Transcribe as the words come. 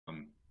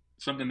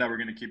something that we're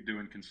going to keep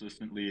doing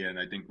consistently, and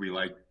I think we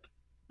like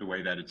the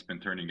way that it's been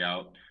turning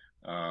out.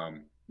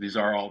 These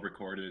are all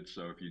recorded,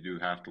 so if you do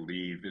have to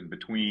leave in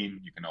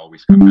between, you can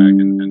always come back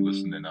and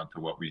listen in onto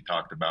what we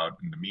talked about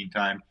in the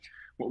meantime.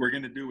 What we're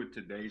going to do with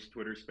today's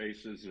Twitter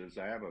Spaces is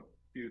I have a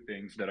few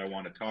things that I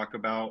want to talk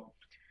about.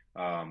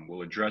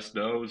 We'll address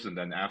those, and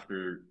then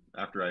after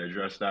I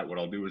address that, what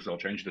I'll do is I'll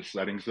change the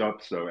settings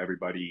up so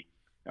everybody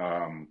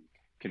um,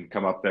 can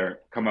come up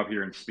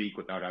here and speak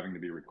without having to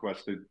be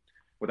requested,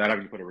 without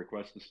having to put a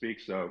request to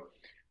speak. So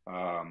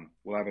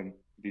we'll have a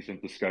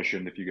decent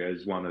discussion if you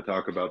guys want to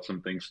talk about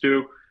some things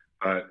too.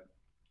 But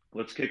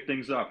let's kick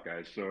things off,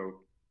 guys. So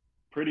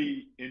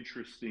pretty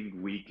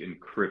interesting week in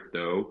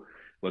crypto.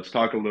 Let's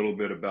talk a little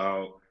bit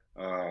about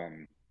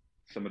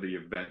some of the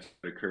events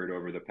that occurred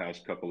over the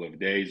past couple of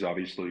days.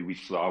 Obviously, we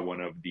saw one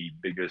of the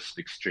biggest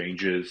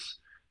exchanges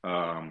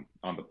on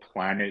the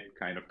planet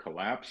kind of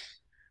collapse.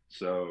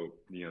 So,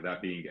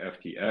 that being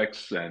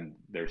FTX and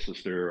their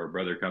sister or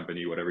brother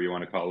company, whatever you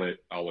want to call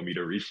it,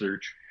 Alameda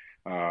Research.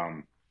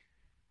 Um,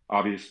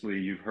 Obviously,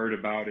 you've heard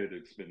about it.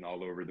 It's been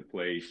all over the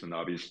place. And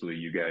obviously,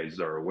 you guys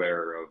are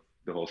aware of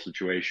the whole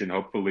situation.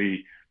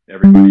 Hopefully,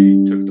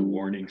 everybody took the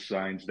warning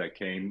signs that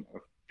came a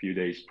few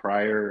days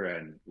prior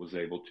and was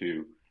able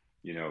to,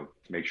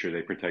 make sure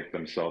they protect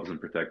themselves and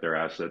protect their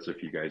assets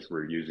if you guys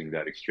were using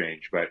that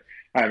exchange. But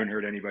I haven't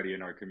heard anybody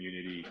in our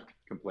community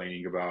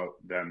complaining about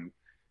them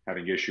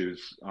having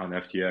issues on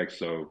FTX.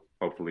 So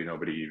hopefully,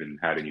 nobody even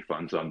had any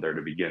funds on there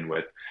to begin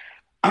with.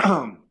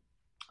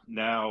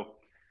 Now,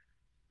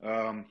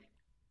 um,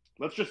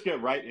 let's just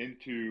get right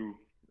into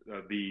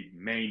the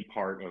main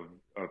part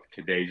of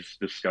today's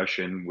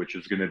discussion, which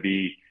is going to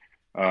be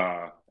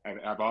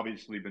I've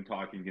obviously been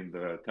talking in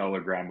the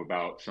Telegram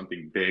about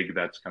something big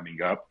that's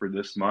coming up for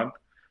this month.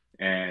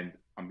 And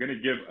I'm going to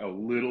give a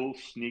little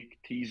sneak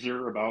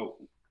teaser about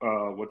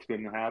what's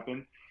going to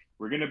happen.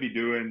 We're going to be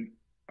doing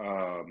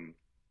a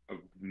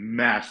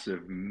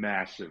massive,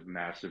 massive,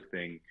 massive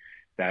thing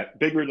that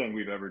bigger than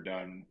we've ever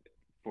done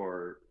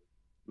for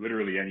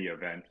literally any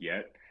event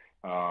yet.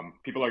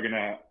 People are going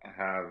to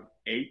have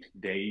 8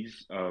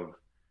 days of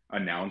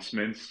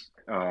announcements.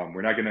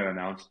 We're not going to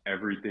announce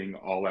everything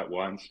all at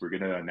once. We're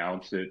going to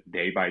announce it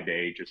day by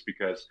day just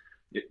because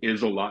it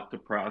is a lot to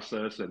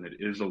process and it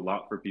is a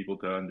lot for people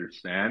to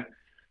understand.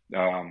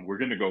 We're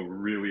going to go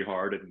really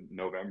hard in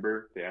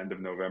November. The end of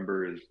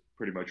November is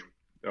pretty much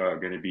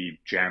going to be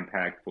jam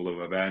packed full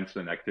of events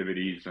and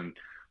activities and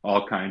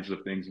all kinds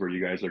of things where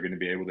you guys are going to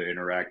be able to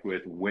interact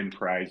with, win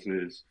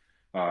prizes,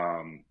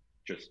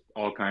 just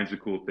all kinds of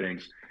cool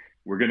things.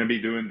 We're going to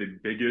be doing the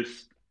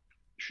biggest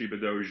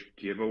Shibadoge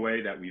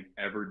giveaway that we've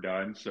ever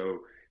done. So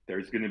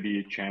there's going to be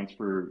a chance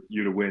for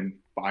you to win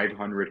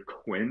 500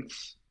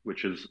 quints,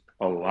 which is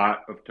a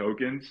lot of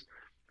tokens.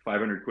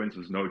 500 quints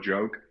is no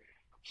joke.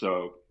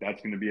 So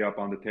that's going to be up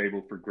on the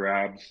table for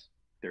grabs.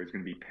 There's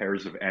going to be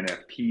pairs of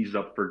NFTs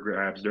up for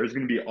grabs. There's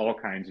going to be all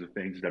kinds of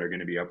things that are going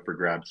to be up for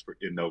grabs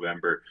in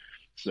November.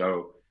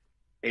 So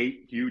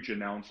 8 huge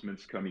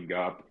announcements coming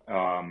up.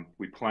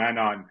 We plan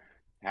on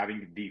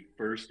having the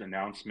first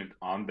announcement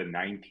on the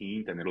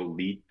 19th, and it'll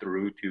lead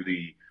through to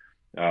the,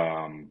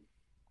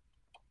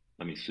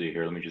 let me see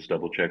here. Let me just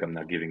double check. I'm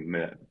not giving,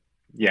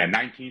 yeah,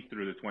 19th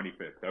through the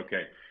 25th.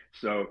 Okay.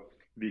 So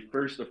the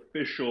first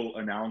official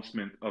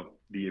announcement of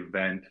the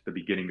event, the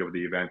beginning of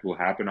the event, will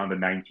happen on the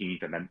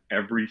 19th, and then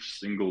every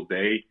single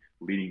day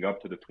leading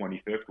up to the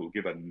 25th, we'll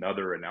give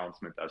another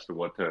announcement as to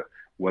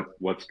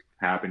what's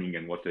happening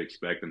and what to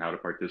expect and how to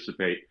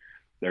participate.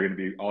 There are going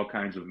to be all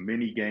kinds of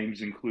mini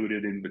games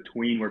included in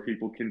between where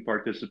people can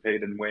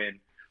participate and win.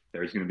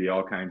 There's going to be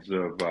all kinds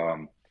of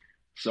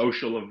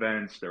social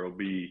events. There will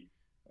be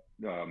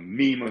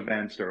meme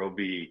events. There will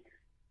be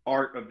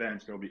art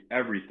events. There will be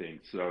everything.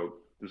 So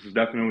this is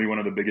definitely one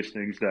of the biggest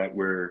things that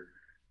we're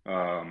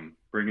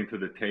bringing to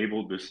the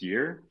table this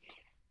year.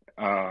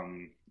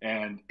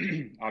 And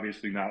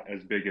obviously not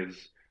as big as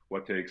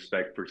what to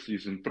expect for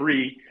season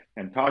 3.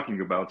 And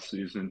talking about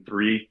season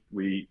 3,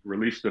 we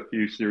released a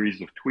few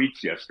series of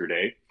tweets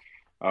yesterday.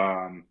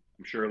 I'm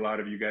sure a lot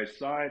of you guys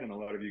saw it and a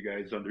lot of you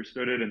guys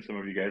understood it, and some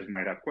of you guys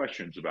might have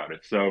questions about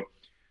it. So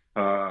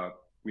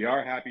we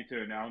are happy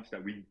to announce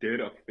that we did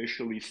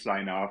officially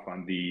sign off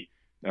on the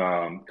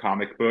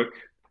comic book.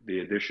 The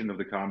edition of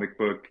the comic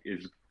book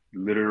is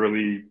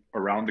literally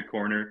around the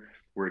corner.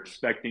 We're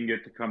expecting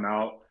it to come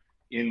out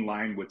in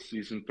line with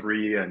season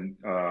 3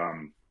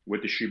 and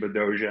with the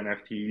Shibadoge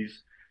NFTs.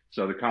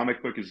 So the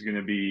comic book is going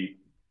to be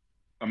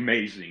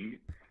amazing.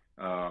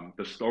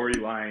 The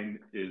storyline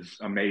is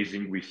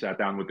amazing. We sat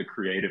down with the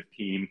creative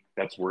team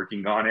that's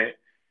working on it,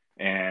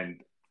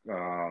 and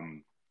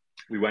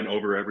we went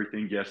over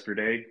everything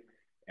yesterday,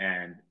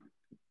 and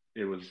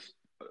it was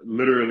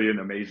literally an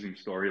amazing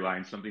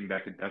storyline, something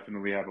that could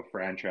definitely have a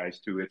franchise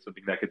to it,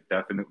 something that could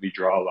definitely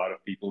draw a lot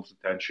of people's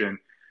attention,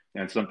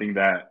 and something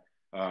that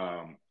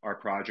our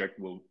project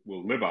will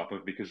live off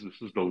of, because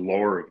this is the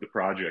lore of the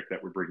project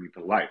that we're bringing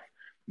to life.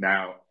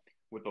 Now,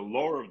 with the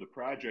lore of the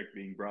project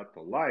being brought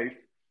to life,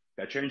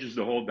 that changes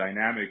the whole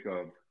dynamic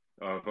of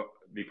of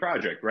the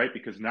project, right?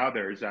 Because now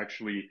there is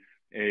actually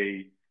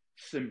a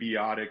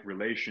symbiotic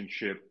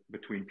relationship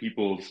between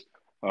people's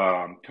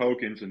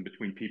tokens and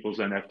between people's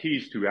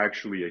NFTs to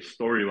actually a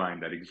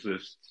storyline that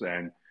exists.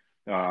 And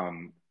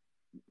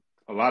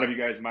a lot of you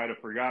guys might have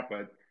forgot,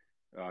 but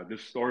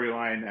this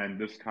storyline and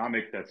this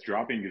comic that's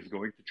dropping is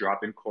going to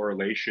drop in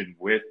correlation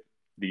with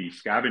the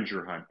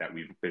scavenger hunt that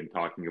we've been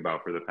talking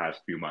about for the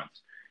past few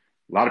months.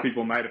 A lot of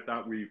people might have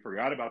thought we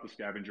forgot about the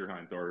scavenger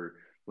hunt, or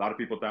a lot of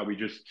people thought we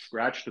just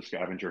scratched the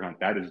scavenger hunt.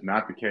 That is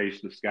not the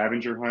case. The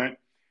scavenger hunt,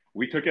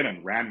 we took it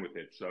and ran with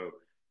it. So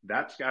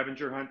that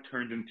scavenger hunt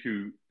turned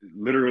into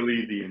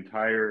literally the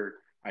entire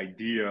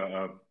idea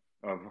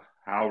of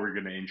how we're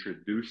going to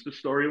introduce the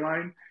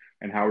storyline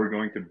and how we're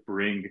going to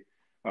bring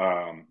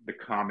the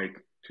comic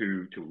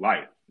to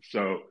life.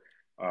 So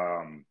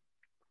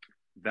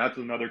that's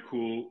another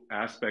cool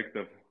aspect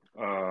of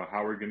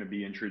how we're going to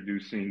be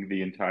introducing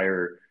the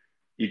entire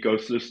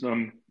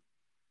ecosystem.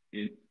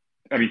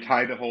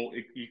 Tie the whole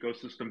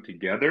ecosystem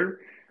together.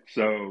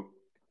 So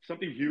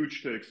something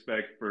huge to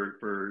expect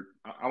for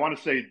I want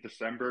to say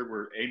December.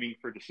 We're aiming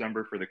for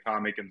December for the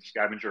comic and the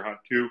scavenger hunt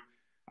too.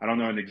 I don't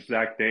know an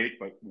exact date,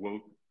 but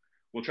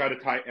we'll try to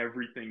tie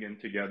everything in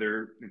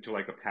together into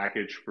like a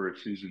package for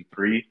season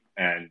 3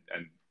 and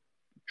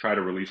try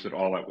to release it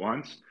all at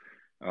once.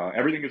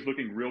 Everything is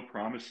looking real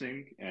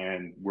promising,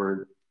 and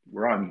we're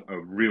on a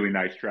really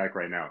nice track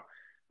right now.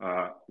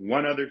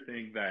 One other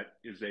thing that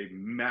is a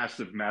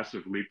massive,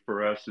 massive leap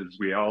for us is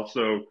we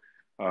also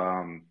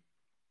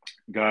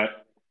got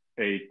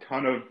a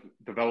ton of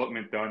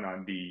development done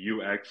on the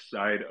UX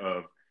side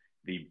of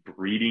the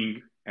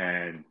breeding,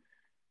 and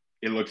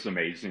it looks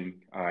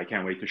amazing. I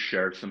can't wait to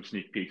share some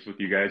sneak peeks with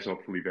you guys.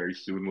 Hopefully very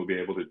soon we'll be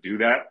able to do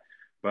that.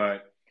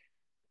 But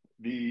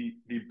the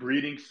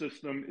breeding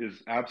system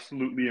is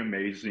absolutely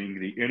amazing.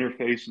 The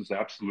interface is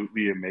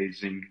absolutely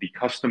amazing. The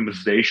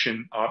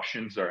customization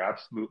options are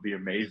absolutely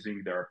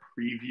amazing. There are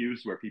previews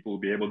where people will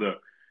be able to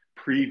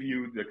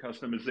preview the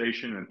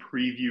customization and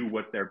preview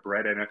what their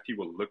bread NFT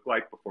will look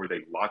like before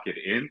they lock it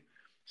in.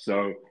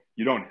 So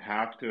you don't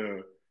have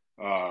to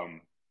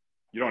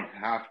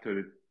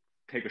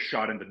take a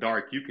shot in the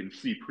dark. You can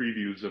see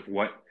previews of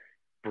what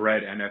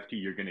bread NFT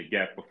you're going to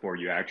get before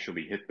you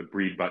actually hit the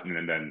breed button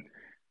and then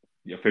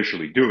you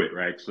officially do it,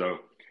 right? So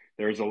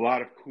there's a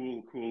lot of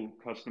cool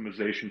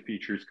customization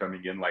features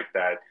coming in like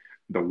that.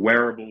 The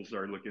wearables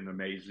are looking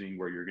amazing,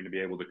 where you're going to be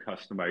able to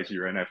customize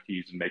your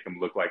NFTs and make them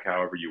look like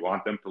however you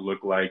want them to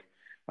look like.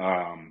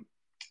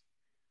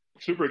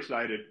 Super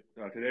excited.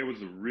 Today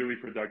was a really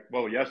productive,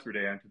 well,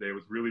 yesterday and today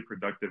was really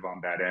productive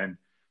on that end.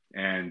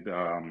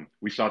 And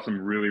we saw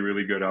some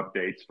really good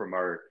updates from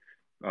our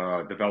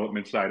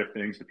development side of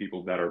things, the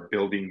people that are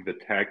building the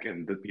tech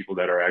and the people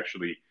that are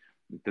actually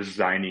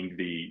designing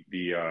the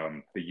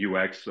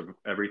UX of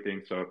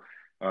everything. So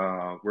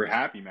we're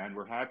happy, man.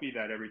 We're happy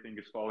that everything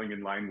is falling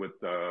in line with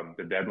the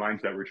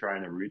deadlines that we're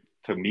trying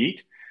to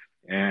meet,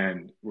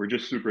 and we're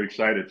just super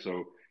excited.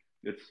 So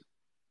it's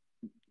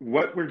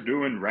what we're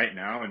doing right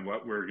now, and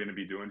what we're going to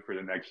be doing for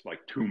the next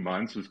like 2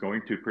 months is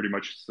going to pretty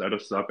much set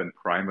us up and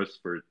prime us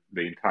for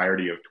the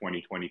entirety of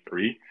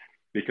 2023,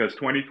 because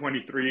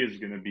 2023 is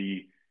going to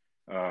be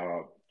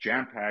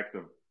jam-packed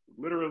of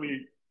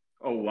literally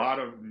a lot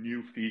of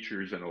new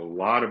features and a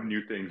lot of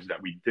new things that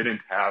we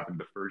didn't have in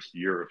the first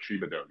year of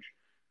Shibadoge.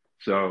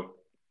 So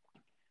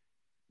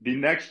the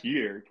next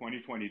year,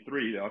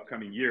 2023, the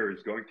upcoming year,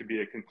 is going to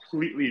be a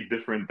completely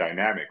different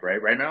dynamic, right?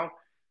 Right now,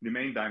 the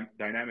main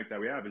dynamic that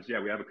we have is,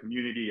 we have a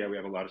community, we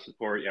have a lot of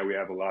support, we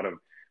have a lot of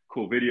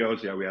cool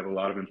videos, we have a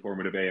lot of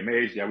informative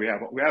AMAs, we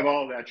have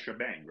all that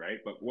shebang, right?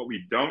 But what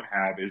we don't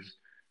have is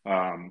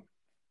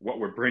what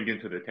we're bringing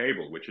to the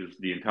table, which is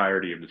the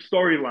entirety of the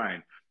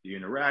storyline, the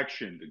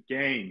interaction, the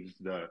games,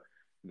 the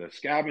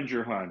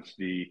scavenger hunts,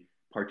 the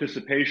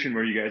participation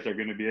where you guys are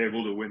going to be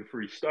able to win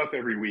free stuff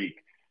every week.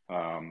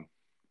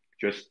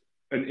 Just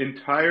an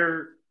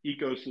entire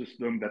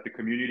ecosystem that the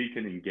community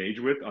can engage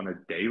with on a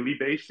daily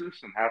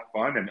basis and have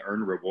fun and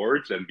earn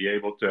rewards and be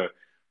able to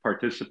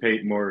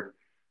participate more,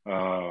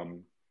 how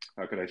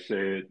could I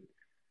say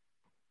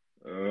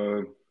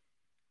it?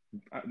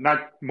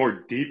 Not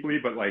more deeply,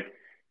 but like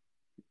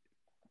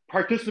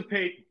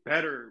participate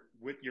better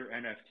with your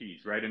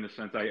NFTs, right? In the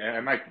sense, I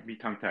might be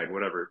tongue-tied,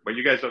 whatever, but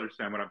you guys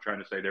understand what I'm trying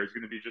to say. There's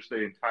going to be just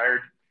an entire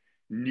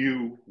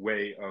new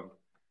way of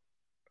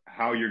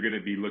how you're going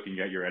to be looking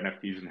at your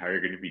NFTs and how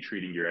you're going to be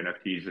treating your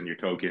NFTs and your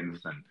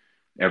tokens and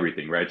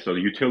everything, right? So the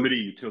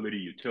utility,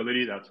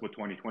 that's what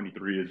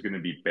 2023 is going to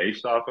be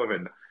based off of,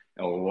 and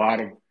a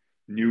lot of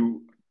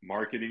new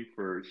marketing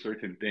for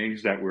certain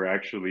things that we're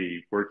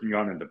actually working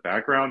on in the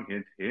background,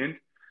 hint, hint.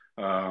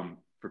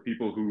 For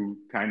people who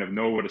kind of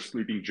know what a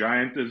sleeping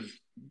giant is,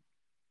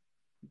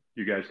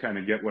 you guys kind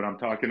of get what I'm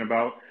talking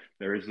about.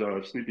 There is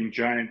a sleeping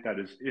giant that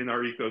is in our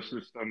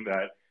ecosystem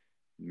that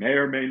may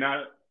or may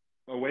not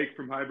awake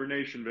from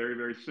hibernation very,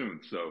 very soon.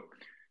 So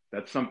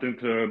that's something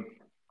to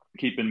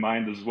keep in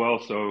mind as well.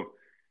 So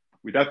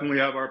we definitely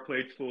have our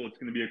plates full. It's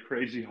going to be a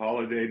crazy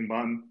holiday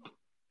month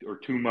or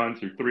 2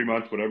 months or 3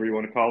 months, whatever you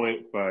want to call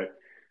it. But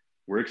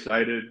we're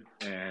excited,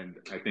 and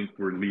I think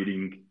we're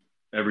leading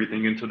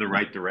everything into the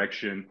right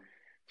direction.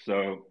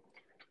 So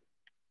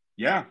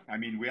yeah, I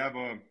mean, we have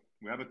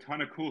a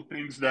ton of cool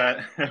things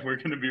that we're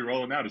going to be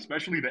rolling out,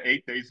 especially the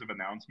 8 days of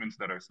announcements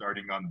that are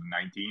starting on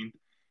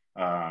the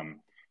 19th.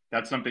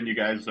 That's something you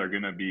guys are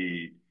going to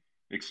be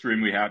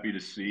extremely happy to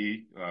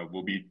see.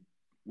 We'll be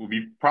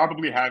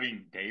probably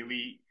having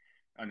daily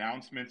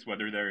announcements,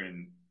 whether they're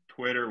in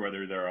Twitter,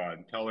 whether they're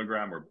on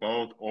Telegram or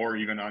both, or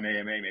even on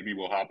AMA. Maybe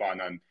we'll hop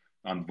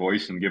on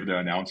Voice and give the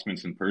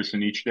announcements in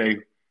person each day.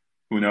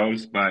 Who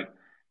knows? But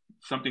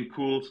something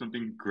cool,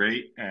 something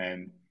great,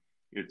 and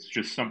it's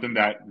just something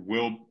that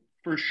will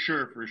for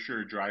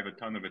sure drive a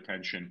ton of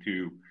attention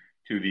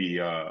to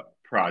the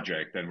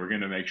project, and we're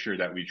going to make sure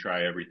that we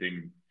try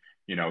everything,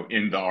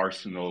 in the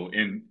arsenal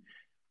in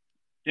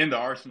the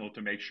arsenal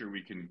to make sure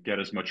we can get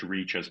as much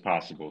reach as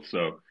possible.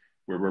 So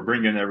we're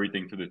bringing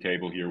everything to the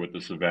table here with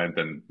this event,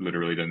 and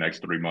literally the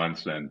next 3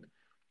 months, and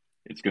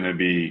it's gonna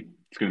be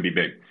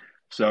big.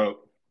 So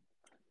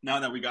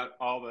now that we got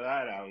all of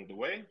that out of the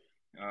way,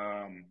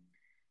 um,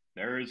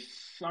 there's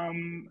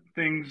some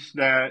things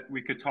that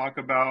we could talk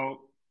about,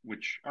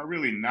 which are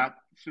really not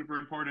super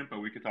important, but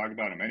we could talk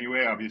about them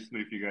anyway.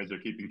 Obviously, if you guys are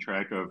keeping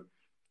track of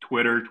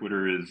Twitter,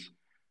 Twitter is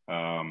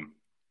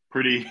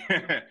pretty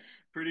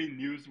pretty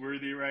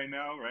newsworthy right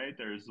now, right?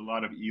 There's a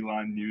lot of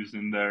Elon news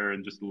in there,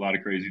 and just a lot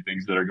of crazy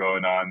things that are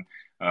going on.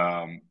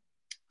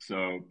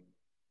 So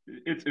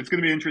it's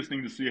going to be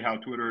interesting to see how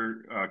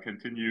Twitter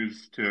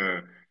continues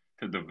to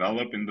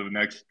develop in the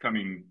next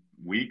coming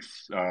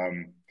weeks.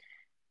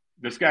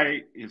 This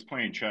guy is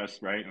playing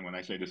chess, right? And when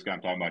I say this guy,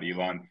 I'm talking about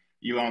Elon.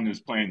 Elon is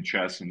playing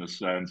chess in the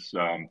sense.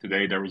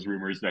 Today there was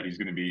rumors that he's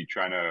going to be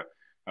trying to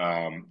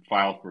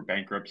file for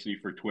bankruptcy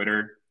for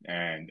Twitter,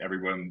 and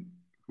everyone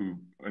who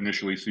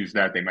initially sees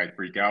that, they might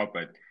freak out,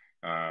 but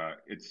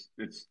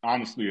it's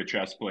honestly a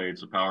chess play.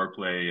 It's a power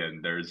play,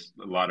 and there's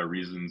a lot of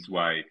reasons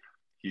why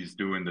he's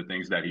doing the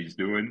things that he's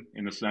doing.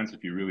 In a sense,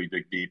 if you really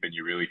dig deep and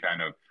you really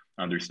kind of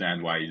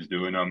understand why he's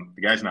doing them,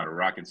 the guy's not a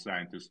rocket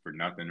scientist for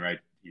nothing, right?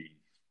 He's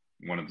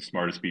one of the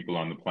smartest people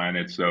on the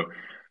planet. So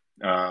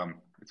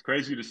it's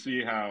crazy to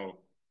see how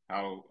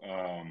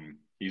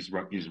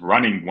he's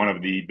running one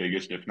of the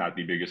biggest, if not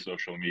the biggest,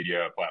 social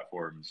media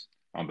platforms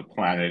on the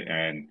planet,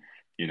 and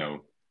you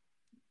know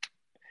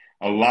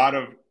a lot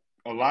of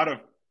a lot of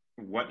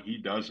what he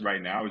does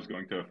right now is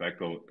going to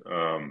affect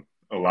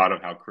a lot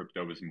of how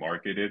crypto is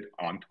marketed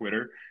on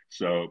Twitter.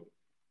 So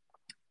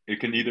it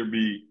can either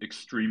be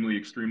extremely,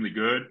 extremely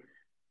good,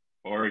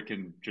 or it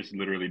can just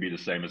literally be the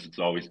same as it's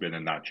always been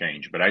and not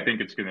change. But I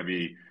think it's going to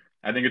be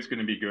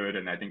good,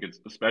 and I think it's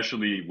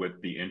especially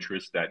with the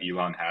interest that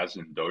Elon has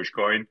in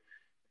Dogecoin.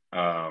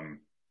 Um,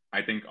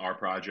 I think our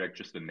project,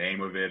 just the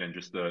name of it and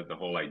just the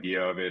whole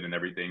idea of it and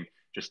everything,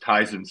 just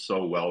ties in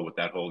so well with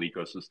that whole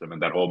ecosystem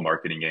and that whole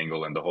marketing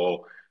angle and the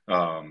whole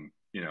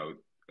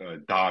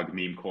dog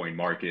meme coin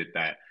market.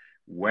 That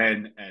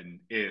when and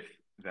if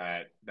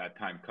that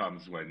time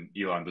comes when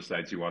Elon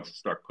decides he wants to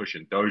start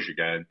pushing Doge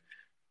again,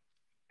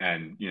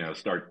 and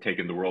start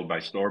taking the world by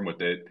storm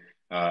with it,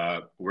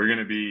 we're going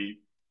to be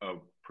a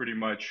pretty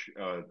much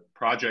a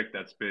project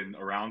that's been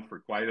around for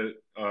quite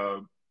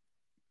a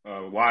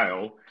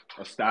while,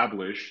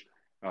 established,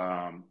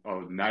 a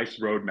nice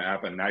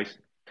roadmap, a nice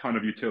ton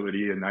of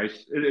utility,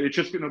 it's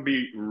just going to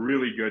be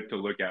really good to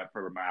look at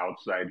from an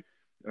outside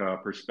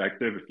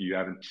perspective. If you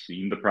haven't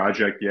seen the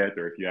project yet,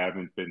 or if you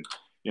haven't been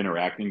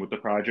interacting with the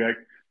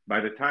project,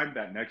 by the time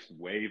that next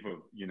wave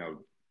of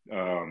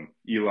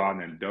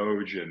Elon and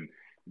Doge and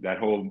that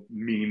whole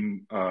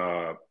meme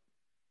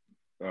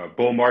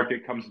bull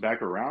market comes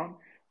back around,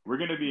 we're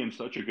going to be in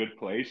such a good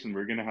place, and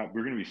we're going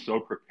to be so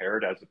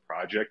prepared as a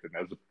project and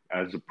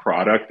as a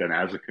product and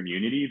as a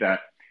community, that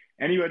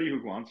anybody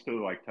who wants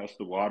to like test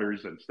the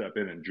waters and step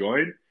in and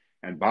join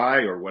and buy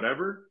or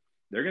whatever,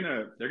 they're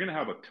gonna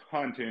have a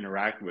ton to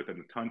interact with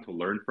and a ton to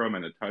learn from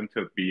and a ton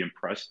to be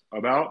impressed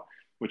about,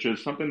 which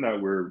is something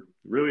that we're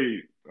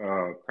really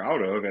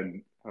proud of.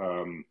 And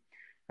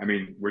I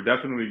mean, we're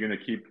definitely going to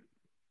keep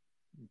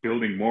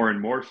building more and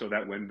more, so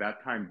that when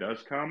that time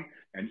does come,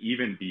 and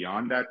even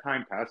beyond that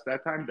time, past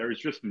that time, there's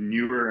just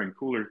newer and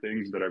cooler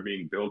things that are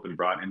being built and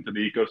brought into the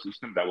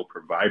ecosystem that will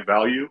provide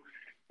value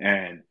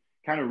and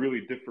kind of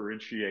really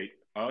differentiate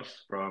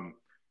us from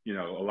a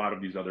lot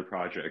of these other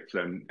projects.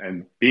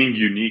 And being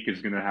unique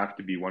is going to have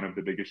to be one of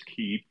the biggest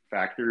key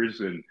factors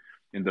in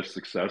the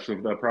success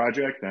of the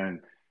project.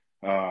 And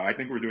I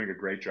think we're doing a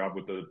great job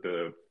with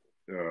the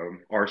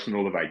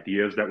arsenal of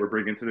ideas that we're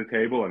bringing to the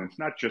table. And it's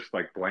not just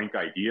like blank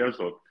ideas.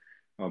 Of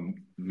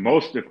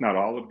most, if not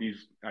all, of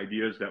these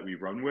ideas that we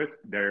run with,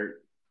 they're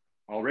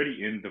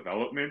already in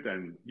development.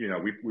 And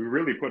we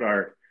really put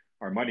our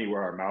money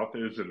where our mouth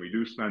is, and we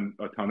do spend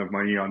a ton of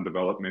money on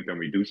development, and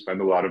we do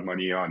spend a lot of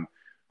money on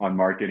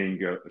marketing,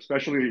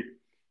 especially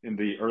in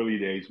the early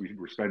days. We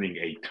were spending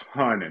a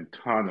ton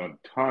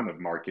of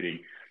marketing.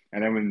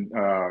 And then when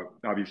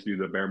obviously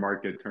the bear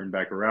market turned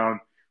back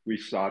around, we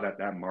saw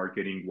that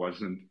marketing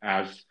wasn't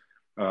as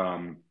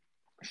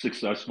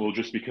successful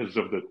just because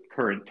of the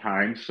current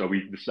times. So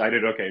we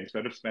decided, okay,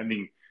 instead of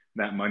spending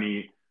that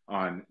money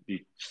on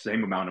the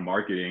same amount of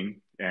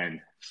marketing and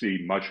see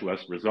much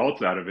less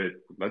results out of it,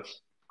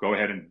 let's go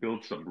ahead and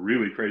build some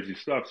really crazy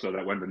stuff so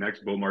that when the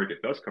next bull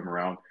market does come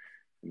around,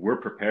 we're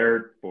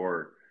prepared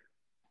for,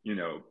 you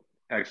know,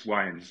 X,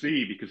 Y, and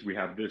Z because we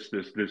have this,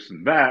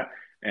 and that.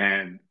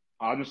 And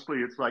honestly,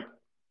 it's like,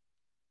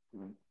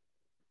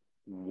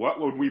 what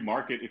would we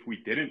market if we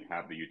didn't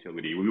have the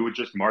utility? We would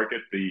just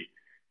market the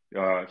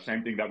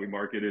same thing that we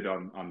marketed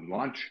on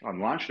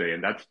launch day,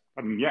 and that's,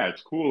 I mean, yeah,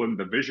 it's cool and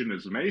the vision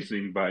is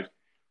amazing, but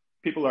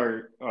people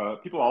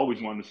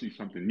always want to see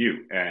something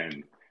new,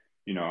 and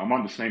I'm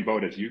on the same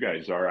boat as you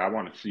guys are. I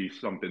want to see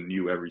something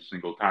new every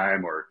single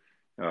time, or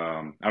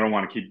I don't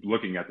want to keep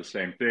looking at the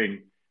same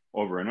thing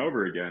over and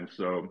over again.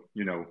 So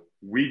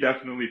we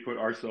definitely put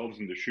ourselves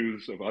in the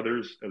shoes of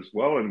others as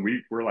well, and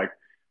we're like,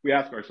 we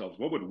ask ourselves,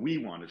 what would we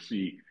want to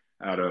see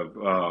out of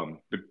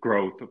the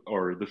growth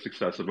or the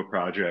success of a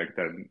project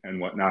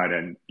and whatnot.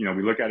 And,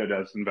 we look at it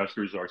as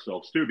investors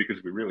ourselves too,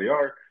 because we really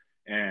are.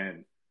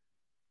 And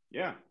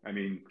yeah, I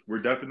mean,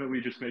 we're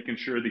definitely just making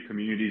sure the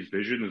community's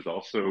vision is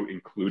also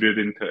included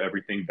into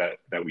everything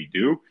that we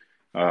do.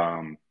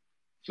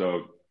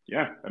 So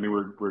yeah, I mean,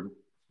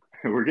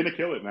 we're gonna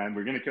kill it, man.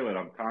 We're gonna kill it.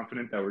 I'm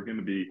confident that we're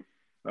gonna be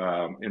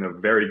in a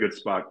very good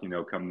spot,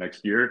 come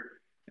next year,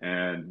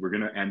 and we're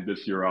gonna end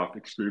this year off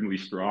extremely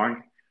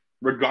strong,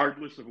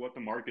 regardless of what the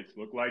markets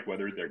look like,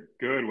 whether they're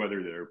good,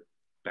 whether they're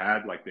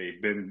bad, like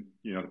they've been,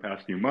 the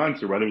past few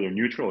months, or whether they're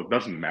neutral. It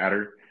doesn't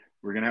matter.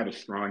 We're gonna have a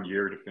strong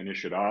year to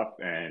finish it off,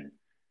 and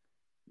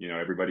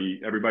everybody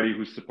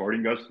who's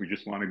supporting us, we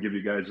just want to give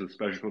you guys a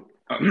special,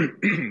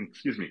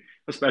 excuse me,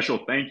 a special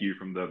thank you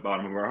from the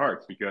bottom of our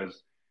hearts,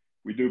 because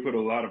we do put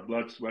a lot of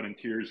blood, sweat, and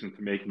tears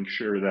into making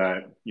sure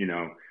that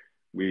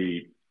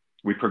we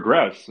we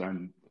progress,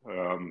 and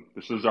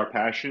this is our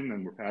passion,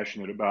 and we're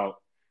passionate about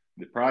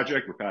the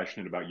project. We're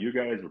passionate about you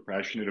guys. We're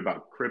passionate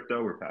about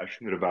crypto. We're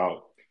passionate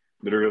about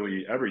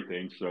literally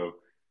everything. So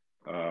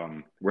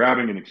we're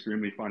having an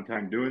extremely fun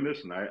time doing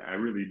this, and I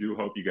really do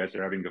hope you guys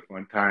are having a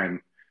fun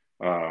time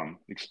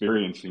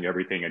experiencing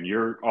everything. And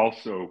you're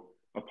also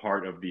a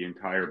part of the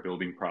entire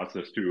building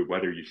process too,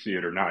 whether you see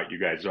it or not. You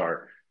guys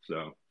are.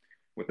 So,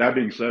 with that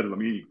being said, let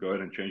me go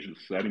ahead and change the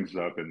settings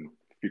up. And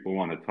if people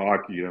want to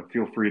talk,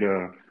 feel free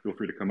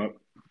to come up.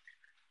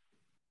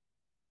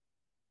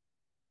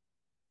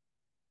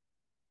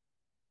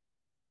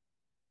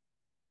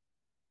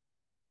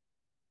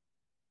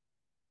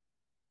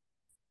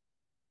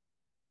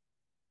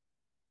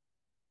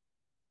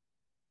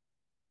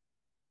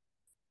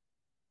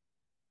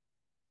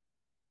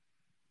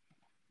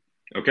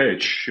 Okay,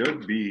 it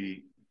should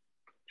be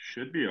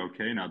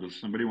okay now. Does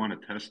somebody want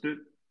to test it?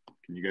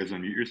 Can you guys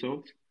unmute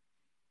yourselves?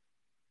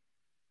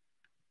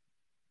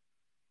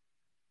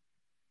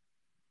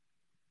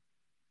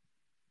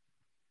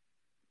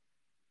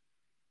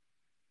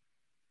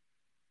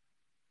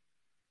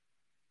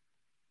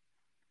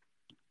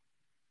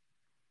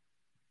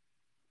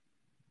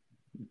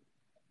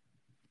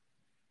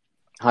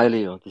 Hi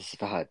Leo, this is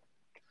Fahad.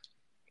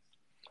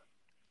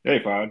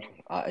 Hey, Fad.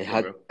 I What's up,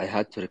 had bro? I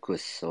had to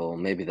request, so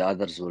maybe the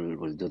others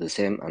will do the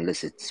same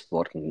unless it's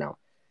working now.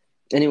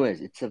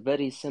 Anyways, it's a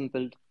very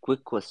simple,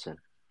 quick question.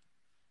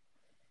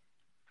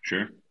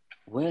 Sure.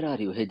 Where are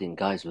you heading,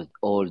 guys, with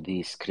all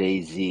these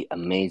crazy,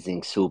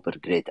 amazing, super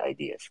great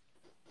ideas?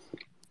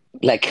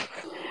 Like,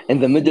 in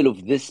the middle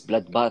of this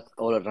bloodbath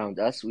all around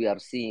us, we are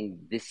seeing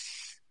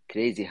this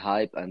crazy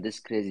hype and this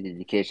crazy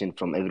dedication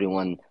from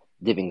everyone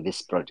dipping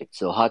this project.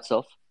 So hats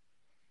off,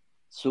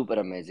 super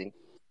amazing.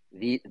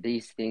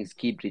 These things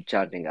keep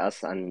recharging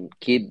us and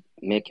keep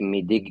making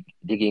me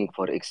digging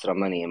for extra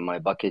money in my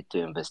bucket to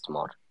invest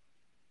more.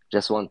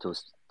 Just want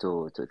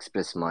to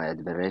express my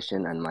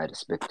admiration and my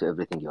respect to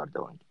everything you are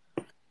doing.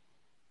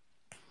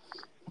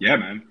 Yeah,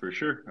 man, for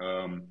sure.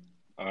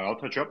 I'll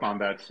touch up on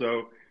that.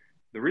 So,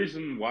 the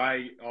reason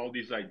why all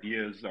these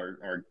ideas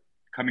are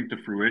coming to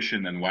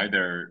fruition, and why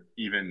they're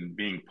even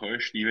being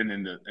pushed, even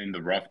in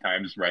the rough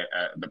times, right,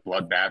 the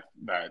bloodbath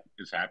that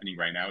is happening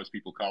right now, as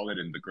people call it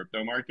in the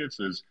crypto markets,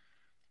 is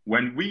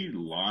when we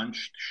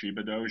launched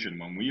Shibadoge, and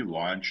when we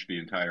launched the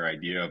entire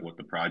idea of what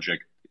the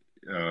project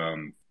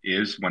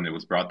is, when it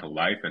was brought to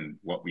life, and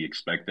what we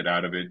expected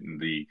out of it, and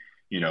the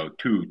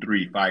 2,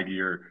 3, 5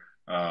 year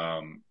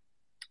um,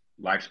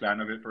 lifespan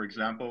of it, for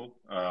example,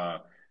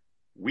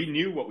 we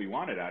knew what we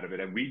wanted out of it,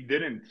 and we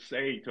didn't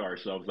say to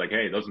ourselves like,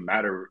 "Hey, it doesn't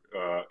matter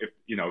if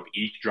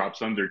each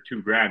drops under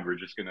 2 grand, we're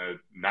just gonna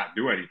not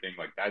do anything."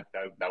 Like that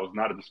was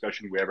not a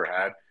discussion we ever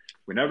had.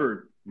 We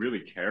never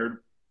really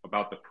cared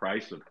about the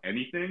price of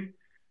anything.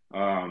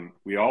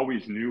 We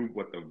always knew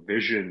what the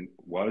vision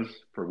was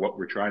for what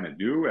we're trying to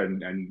do,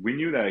 and we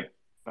knew that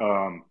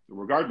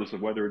regardless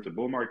of whether it's a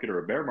bull market or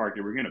a bear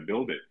market, we're gonna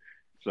build it.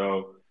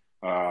 So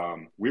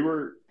we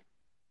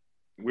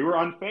were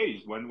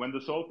unfazed when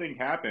this whole thing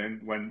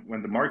happened,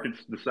 when the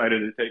markets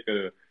decided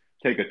to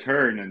take a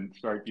turn and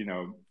start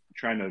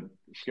trying to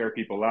scare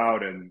people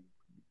out and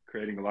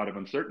creating a lot of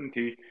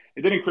uncertainty.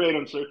 It didn't create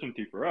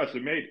uncertainty for us.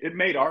 It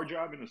made our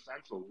job in a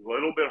sense a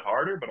little bit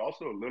harder, but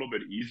also a little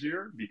bit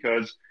easier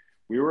because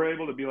we were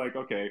able to be like,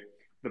 okay,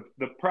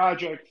 the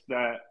projects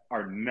that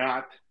are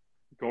not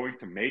going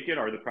to make it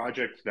are the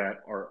projects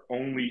that are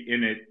only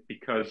in it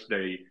because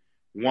they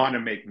want to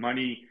make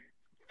money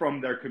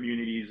from their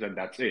communities, and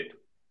that's it.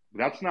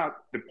 That's not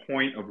the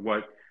point of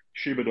what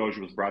Shibadoge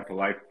was brought to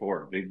life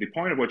for. The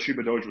point of what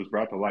Shibadoge was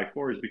brought to life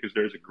for is because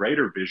there's a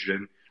greater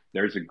vision,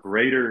 there's a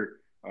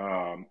greater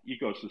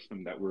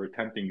ecosystem that we're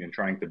attempting and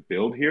trying to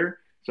build here.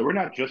 So we're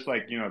not just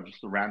like,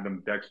 just a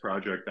random DEX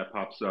project that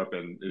pops up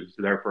and is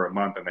there for a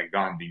month and then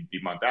gone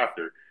the month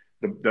after.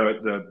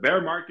 The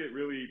bear market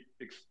really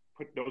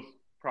put those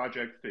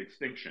projects to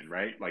extinction,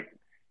 right? Like,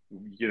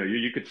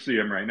 you could see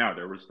them right now.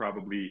 There was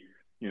probably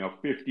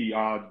 50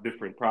 odd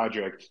different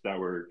projects that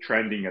were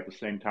trending at the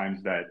same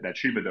times that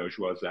Shibadoge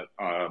was at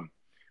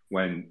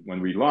when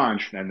we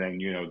launched, and then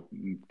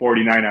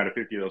 49 out of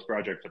 50 of those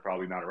projects are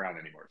probably not around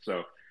anymore.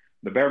 So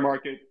the bear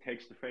market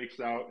takes the fakes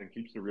out and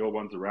keeps the real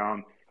ones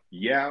around.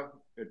 Yeah,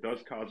 it does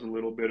cause a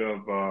little bit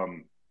of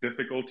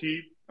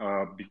difficulty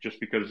just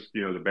because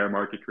the bear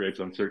market creates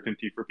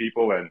uncertainty for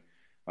people, and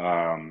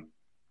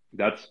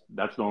that's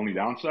the only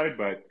downside.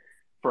 But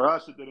for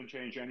us, it didn't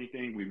change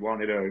anything. We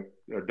wanted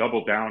to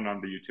double down on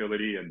the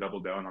utility and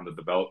double down on the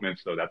development.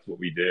 So that's what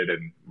we did.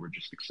 And we're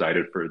just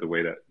excited for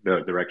the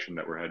direction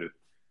that we're headed.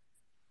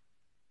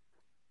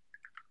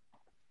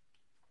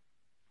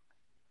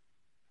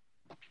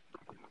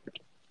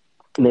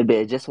 Maybe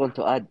I just want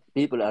to add,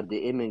 people are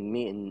DMing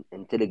me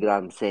in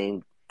Telegram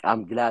saying,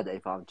 I'm glad I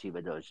found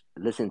Shibadoge.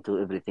 Listen to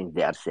everything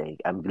they are saying.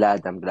 I'm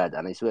glad.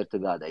 And I swear to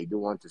God, I do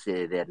want to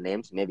say their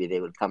names. Maybe they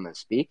will come and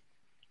speak.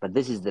 But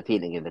this is the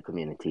feeling in the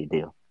community,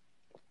 Dio.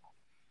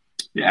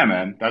 Yeah,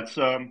 man. That's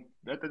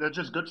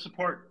just good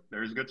support.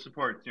 There's good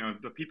support.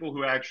 The people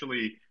who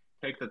actually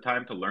take the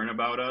time to learn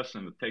about us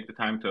and take the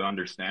time to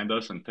understand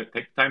us and take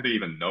the time to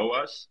even know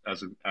us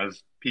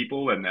as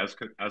people and as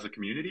a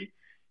community.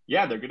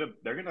 Yeah, they're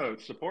gonna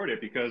support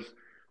it because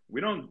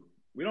we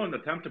don't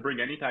attempt to bring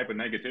any type of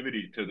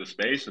negativity to the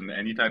space and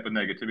any type of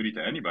negativity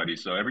to anybody.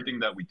 So everything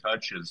that we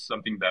touch is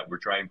something that we're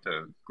trying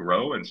to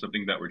grow and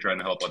something that we're trying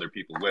to help other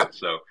people with.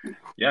 So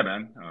yeah,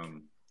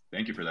 man.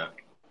 Thank you for that.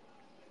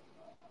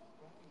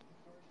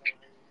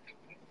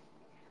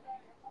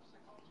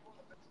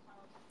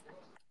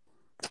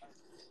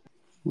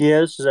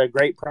 Yeah, this is a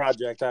great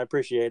project. I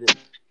appreciate it.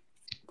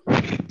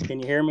 Can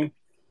you hear me?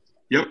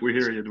 Yep, we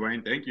hear you,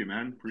 Dwayne. Thank you,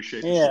 man.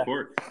 Appreciate the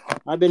support.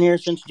 I've been here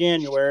since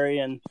January,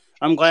 and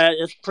I'm glad.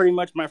 It's pretty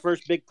much my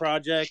first big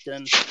project,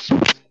 and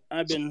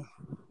I've been,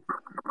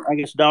 I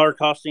guess, dollar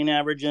costing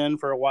averaging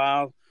for a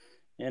while,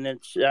 and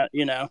it's I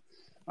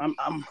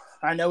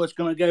know it's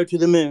going to go to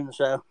the moon,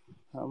 so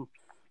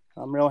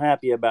I'm real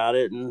happy about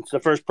it. And it's the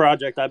first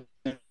project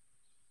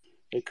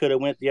it could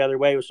have went the other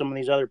way with some of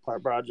these other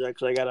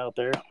projects I got out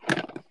there.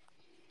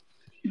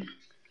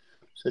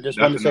 So just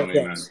wanted to say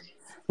thanks.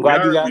 I'm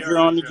glad you guys are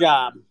on the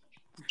job.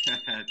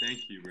 Thank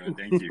you, bro.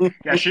 Thank you.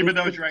 Yeah,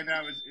 Shibadoge right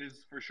now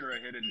is for sure a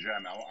hidden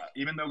gem.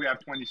 Even though we have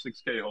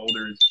 26K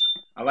holders,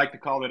 I like to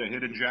call it a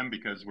hidden gem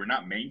because we're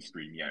not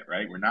mainstream yet,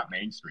 right? We're not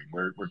mainstream.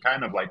 We're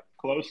kind of like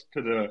close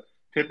to the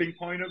tipping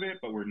point of it,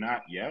 but we're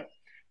not yet.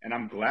 And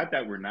I'm glad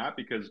that we're not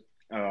because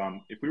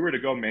if we were to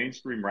go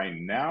mainstream right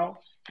now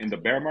in the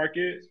bear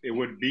market, it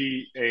would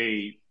be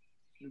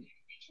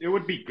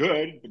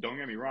good, but don't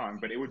get me wrong,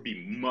 but it would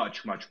be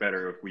much, much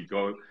better if we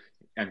go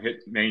and hit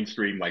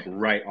mainstream like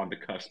right on the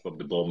cusp of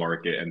the bull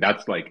market. And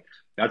that's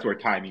where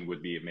timing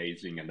would be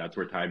amazing, and that's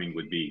where timing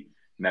would be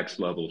next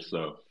level.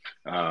 So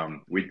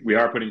we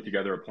are putting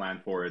together a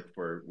plan for it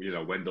for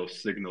when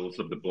those signals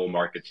of the bull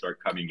market start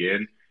coming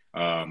in,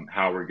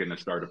 how we're going to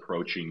start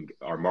approaching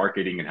our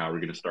marketing and how we're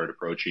going to start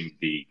approaching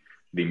the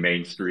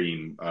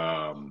mainstream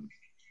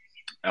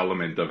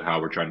element of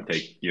how we're trying to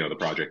take the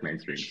project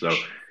mainstream. So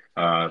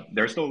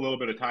there's still a little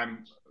bit of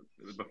time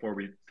before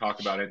we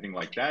talk about anything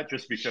like that,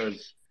 just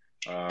because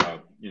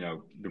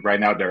right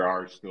now there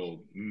are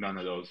still none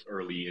of those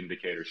early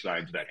indicator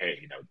signs that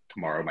hey,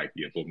 tomorrow might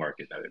be a bull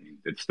market. I mean,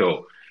 it's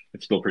still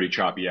pretty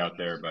choppy out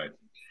there, but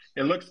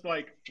it looks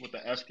like with the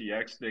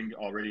FTX thing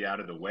already out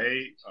of the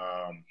way,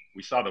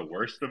 we saw the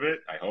worst of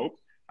it. I hope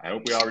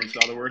we already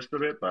saw the worst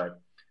of it,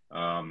 but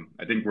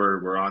I think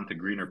we're on to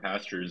greener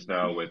pastures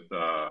now with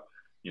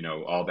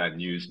all that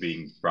news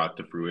being brought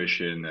to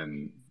fruition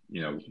and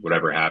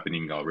whatever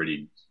happening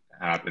already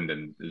happened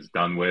and is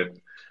done with.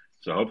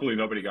 So hopefully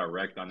nobody got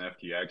wrecked on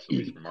FTX, at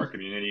least from our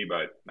community.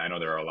 But I know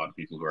there are a lot of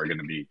people who are going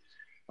to be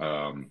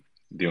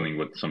dealing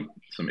with some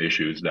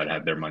issues that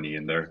had their money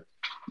in there.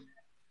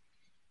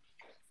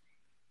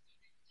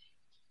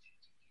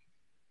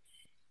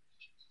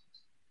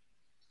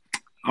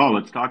 Oh,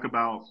 let's talk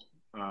about.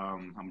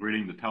 I'm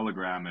reading the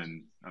Telegram,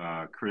 and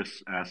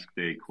Chris asked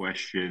a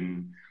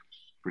question.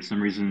 For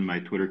some reason, my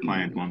Twitter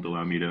client won't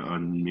allow me to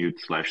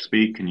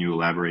unmute/speak. Can you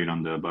elaborate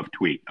on the above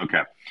tweet?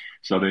 Okay.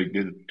 So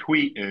the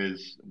tweet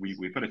is,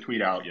 we put a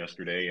tweet out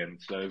yesterday and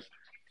it says,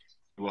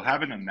 We'll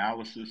have an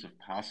analysis of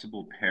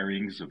possible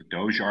pairings of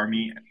Doge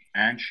Army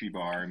and Shiba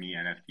Army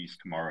NFTs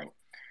tomorrow.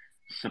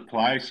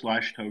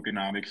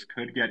 Supply/tokenomics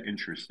could get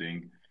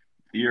interesting.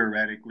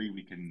 Theoretically,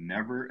 we can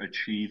never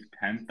achieve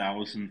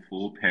 10,000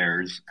 full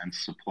pairs, and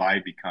supply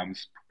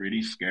becomes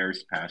pretty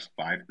scarce past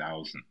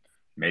 5,000,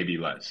 maybe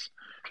less.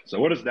 So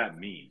what does that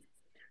mean?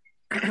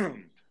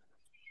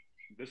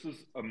 This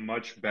is a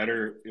much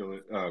better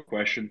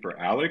question for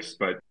Alex,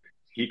 but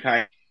he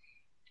kind of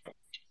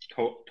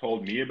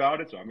told me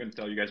about it, so I'm going to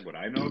tell you guys what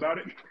I know about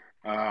it.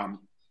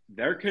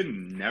 There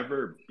can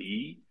never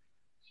be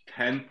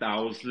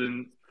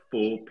 10,000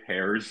 full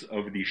pairs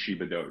of the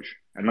Shiba Doge.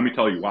 And let me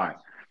tell you why.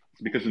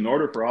 It's because in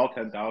order for all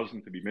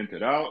 10,000 to be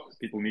minted out,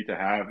 people need to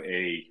have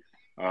a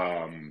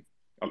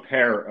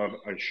pair of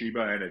a Shiba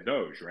and a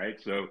Doge, right?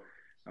 So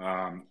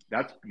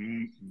that's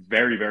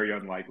very, very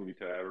unlikely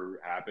to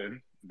ever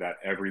happen, that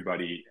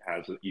everybody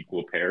has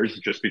equal pairs,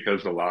 just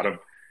because a lot of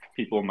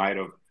people might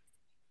have,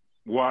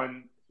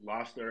 one,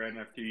 lost their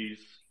NFTs.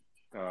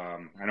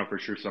 I know for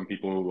sure some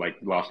people like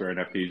lost their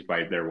NFTs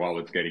by their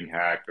wallets getting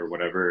hacked or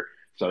whatever.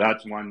 So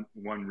that's one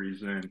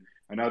reason.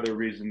 Another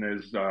reason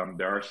is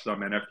there are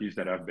some NFTs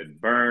that have been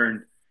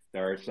burned.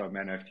 There are some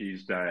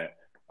NFTs that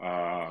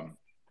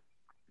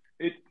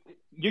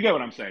you get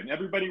what I'm saying.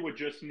 Everybody would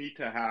just need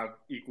to have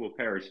equal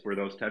pairs for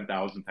those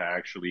 10,000 to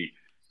actually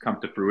come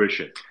to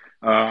fruition.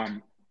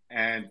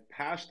 And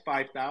past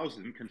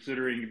 5,000,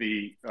 considering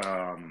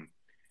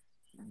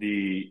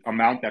the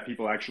amount that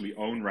people actually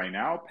own right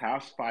now,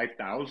 past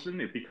 5,000,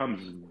 it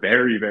becomes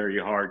very, very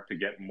hard to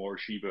get more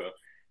Shiba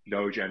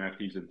Doge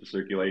NFTs into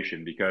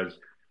circulation because,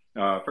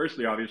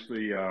 firstly,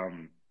 obviously,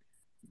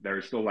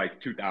 there's still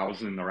like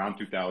around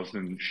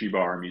 2,000 Shiba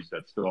armies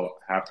that still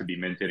have to be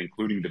minted,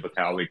 including the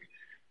Vitalik.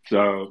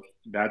 So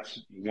that's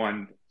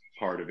one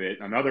part of it.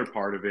 Another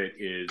part of it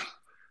is,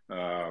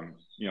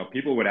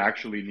 people would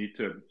actually need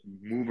to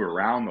move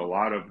around a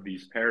lot of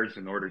these pairs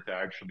in order to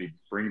actually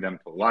bring them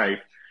to life.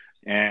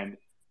 And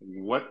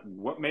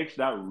what makes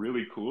that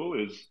really cool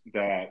is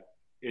that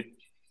it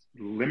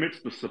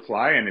limits the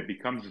supply and it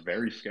becomes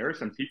very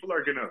scarce. And people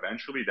are going to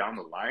eventually down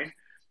the line,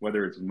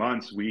 whether it's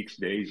months, weeks,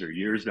 days, or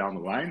years down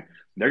the line,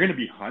 they're going to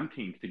be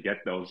hunting to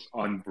get those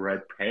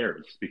unbred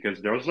pairs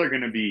because those are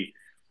going to be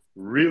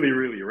really,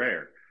 really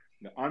rare.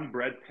 The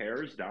unbred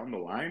pairs down the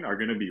line are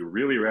going to be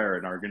really rare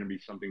and are going to be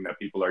something that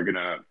people are going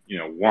to,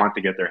 want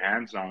to get their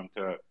hands on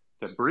to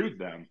breed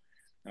them,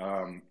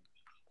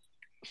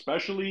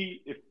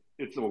 especially if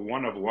it's a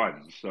one of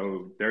one.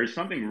 So there's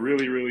something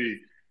really,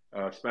 really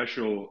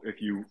special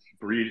if you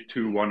breed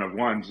two one of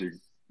ones.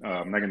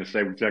 I'm not going to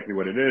say exactly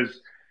what it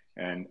is,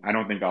 and I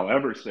don't think I'll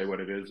ever say what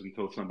it is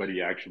until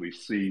somebody actually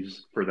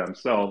sees for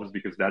themselves,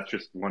 because that's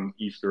just one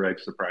Easter egg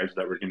surprise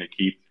that we're going to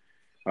keep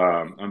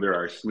under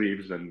our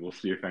sleeves, and we'll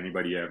see if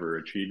anybody ever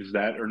achieves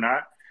that or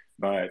not.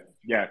 But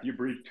yeah, if you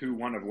breed two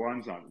one of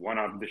ones, on one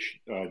on the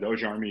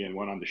Doge army and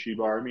one on the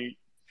Shiba army,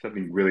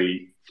 something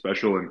really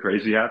special and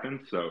crazy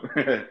happens. So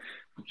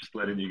just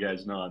letting you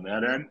guys know on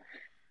that end.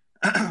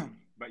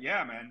 But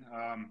yeah, man,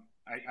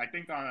 I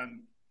think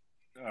on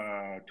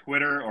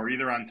Twitter or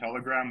either on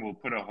Telegram, we'll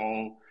put a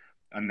whole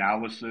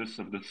analysis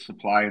of the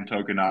supply and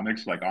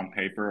tokenomics, like on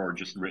paper or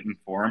just written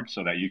form,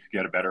 so that you could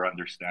get a better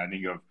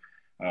understanding of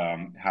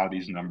how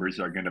these numbers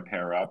are going to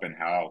pair up and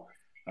how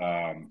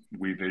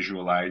we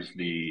visualize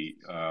the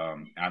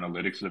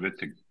analytics of it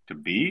to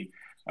be.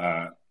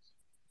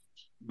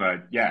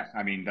 But yeah,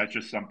 I mean, that's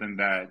just something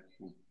that,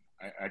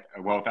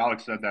 well, if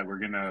Alex said that we're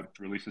going to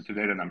release it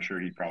today, then I'm sure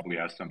he probably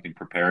has something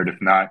prepared. If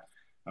not,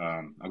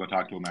 I'll go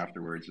talk to him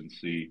afterwards and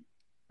see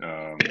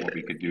what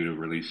we could do to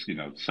release,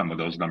 some of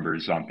those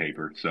numbers on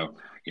paper. So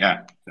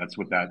yeah, that's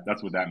what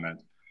that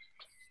meant.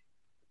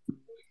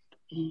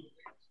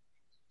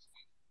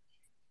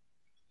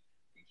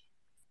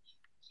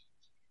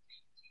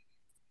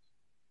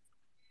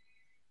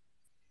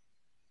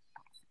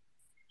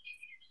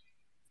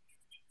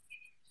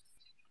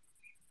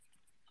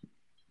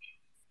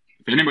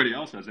 If anybody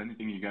else has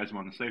anything you guys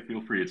want to say,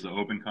 feel free. It's an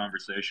open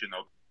conversation.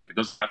 It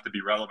doesn't have to be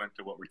relevant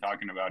to what we're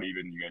talking about.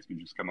 Even you guys can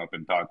just come up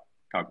and talk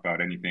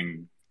about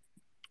anything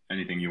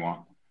you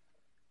want.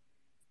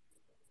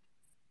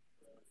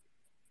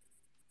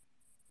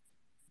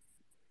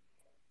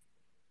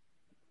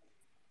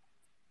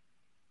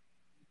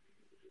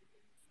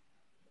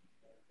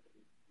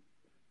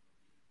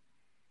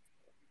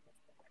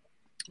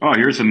 Oh,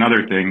 here's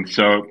another thing.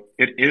 So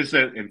it is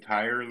an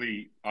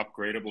entirely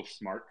upgradable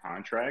smart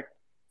contract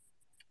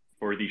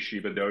for the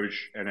Shiba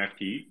Doge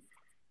NFT.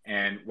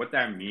 And what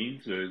that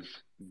means is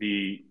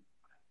the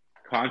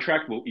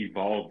contract will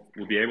evolve.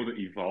 We'll be able to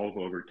evolve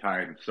over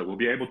time. So we'll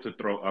be able to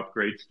throw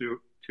upgrades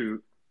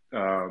to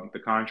the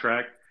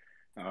contract.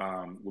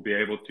 We'll be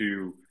able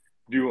to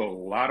do a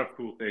lot of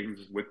cool things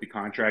with the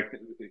contract.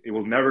 It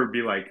will never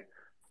be like,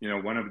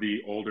 one of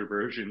the older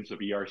versions of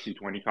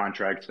ERC20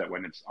 contracts that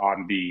when it's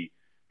on the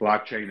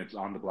blockchain, it's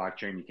on the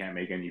blockchain. You can't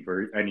make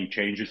any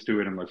changes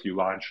to it unless you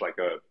launch like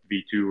a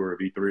V2 or a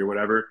V3 or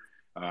whatever.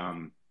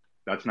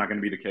 That's not going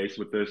to be the case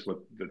with this. With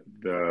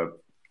the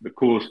the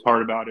coolest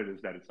part about it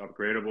is that it's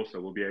upgradable, so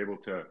we'll be able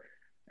to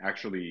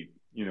actually,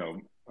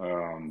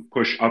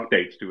 push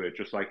updates to it,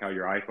 just like how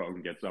your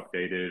iPhone gets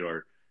updated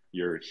or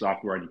your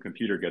software on your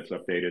computer gets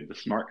updated. The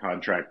smart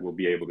contract will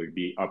be able to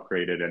be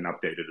upgraded and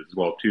updated as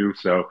well too.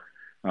 So,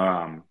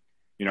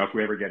 if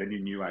we ever get any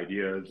new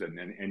ideas and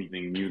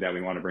anything new that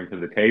we want to bring to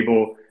the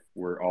table,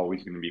 we're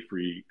always going to be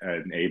free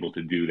and able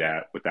to do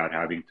that without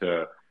having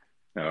to,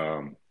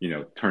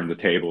 turn the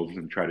tables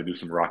and try to do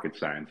some rocket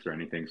science or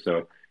anything.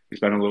 So we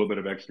spend a little bit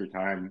of extra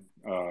time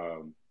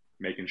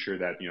making sure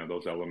that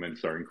those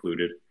elements are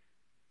included.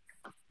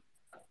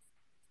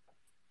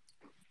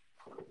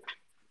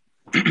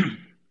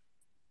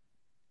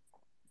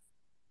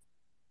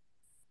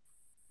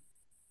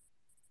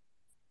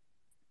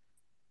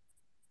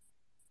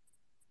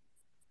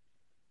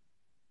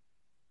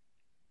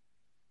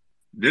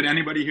 Did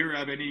anybody here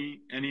have any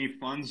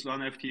funds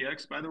on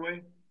FTX, by the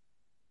way?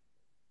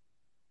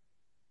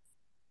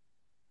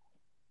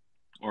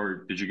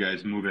 Or did you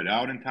guys move it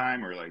out in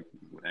time, or like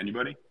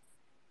anybody?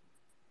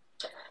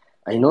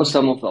 I know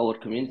some of our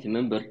community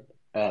member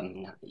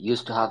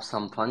used to have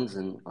some funds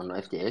on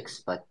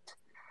FTX, but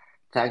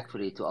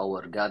thankfully to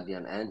our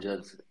guardian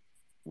angels,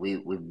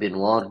 we've been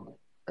warned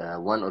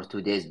 1 or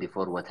 2 days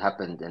before what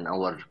happened in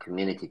our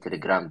community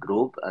Telegram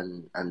group,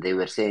 and they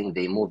were saying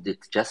they moved it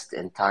just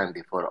in time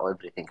before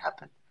everything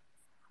happened.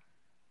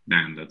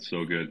 Man, that's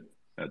so good.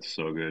 That's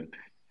so good.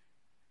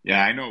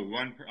 Yeah, I know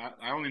one.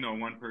 I only know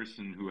one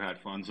person who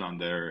had funds on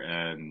there,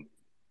 and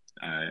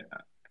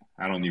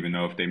I I don't even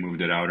know if they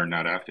moved it out or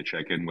not. I have to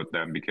check in with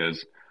them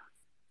because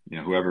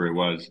whoever it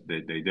was,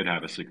 they did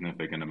have a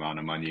significant amount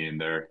of money in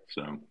there.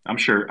 So I'm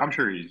sure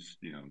he's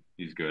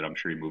good. I'm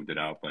sure he moved it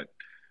out, but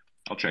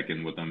I'll check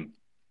in with him.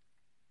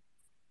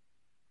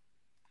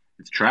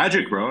 It's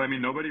tragic, bro. I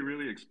mean, nobody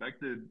really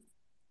expected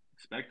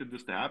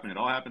this to happen. It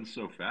all happened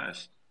so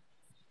fast.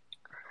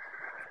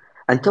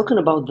 And talking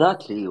about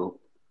that, Leo,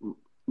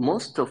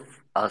 most of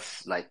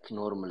us, like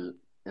normal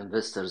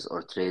investors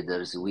or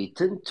traders, we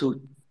tend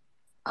to,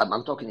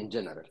 I'm talking in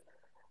general,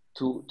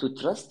 to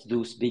trust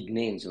those big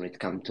names when it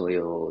comes to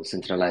your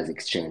centralized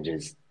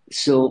exchanges.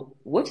 So,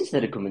 what is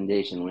the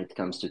recommendation when it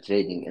comes to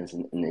trading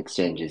in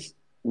exchanges?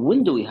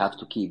 When do we have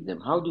to keep them?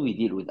 How do we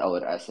deal with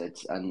our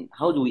assets? And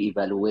how do we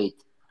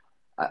evaluate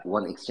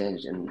one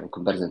exchange in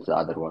comparison to the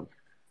other one?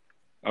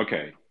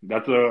 Okay,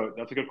 that's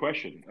a good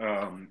question.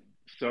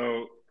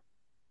 So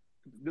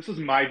this is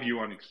my view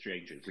on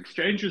exchanges.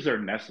 Exchanges are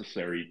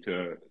necessary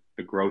to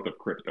the growth of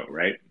crypto,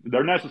 right?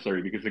 They're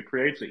necessary because it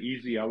creates an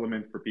easy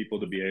element for people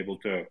to be able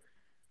to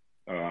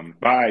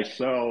buy,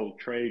 sell,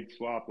 trade,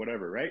 swap,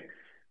 whatever, right?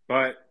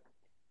 But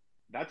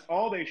that's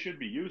all they should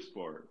be used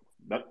for.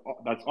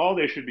 That's all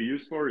they should be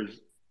used for is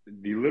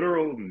the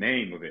literal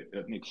name of it,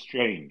 an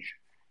exchange.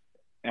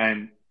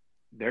 And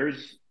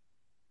there's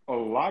a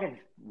lot of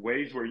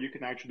ways where you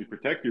can actually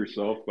protect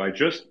yourself by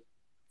just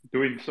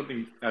doing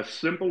something as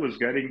simple as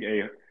getting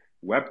a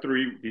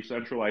Web3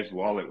 decentralized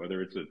wallet,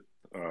 whether it's a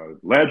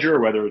Ledger,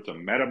 whether it's a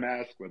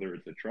MetaMask, whether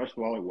it's a Trust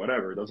wallet,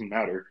 whatever, it doesn't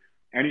matter.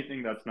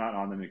 Anything that's not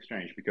on an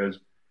exchange, because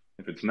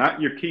if it's not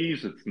your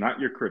keys, it's not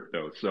your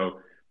crypto. So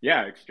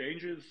yeah,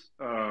 exchanges,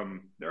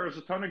 there's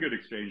a ton of good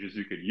exchanges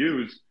you could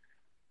use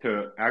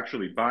to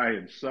actually buy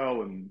and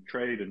sell and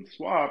trade and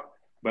swap.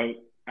 But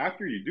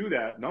after you do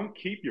that, don't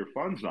keep your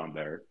funds on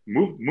there.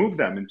 Move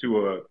them into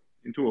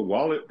a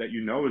wallet that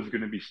is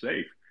going to be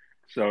safe.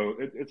 So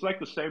it's like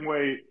the same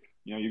way,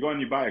 you go and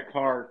you buy a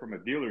car from a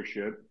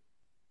dealership,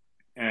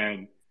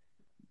 and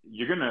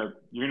you're gonna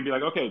be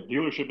like, okay,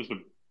 dealership is the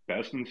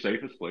best and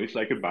safest place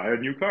I could buy a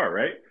new car,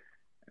 right?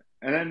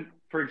 And then,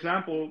 for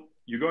example,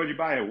 you go and you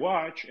buy a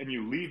watch, and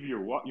you leave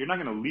your watch. You're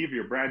not going to leave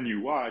your brand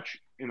new watch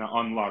in an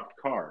unlocked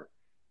car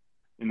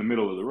in the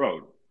middle of the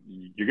road.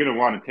 You're going to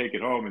want to take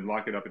it home and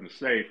lock it up in the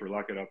safe, or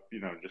lock it up,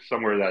 just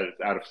somewhere that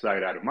it's out of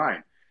sight, out of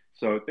mind.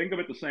 So think of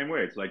it the same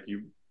way. It's like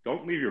you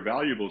don't leave your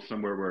valuables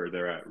somewhere where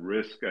they're at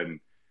risk.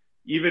 And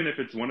even if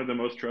it's one of the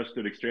most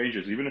trusted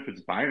exchanges, even if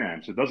it's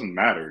Binance, it doesn't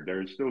matter.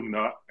 There's still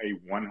not a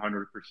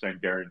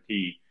 100%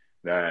 guarantee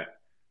that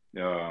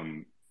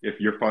if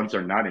your funds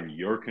are not in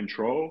your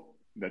control,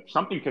 that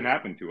something can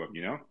happen to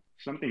them.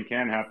 Something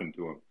can happen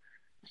to them.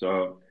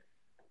 So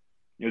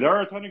there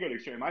are a ton of good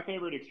exchanges. My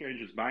favorite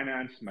exchange is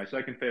Binance. My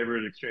second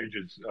favorite exchange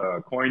is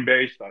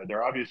Coinbase.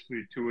 They're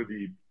obviously two of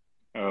the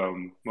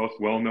most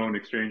well-known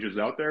exchanges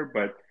out there,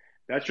 but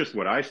that's just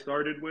what I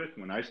started with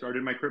when I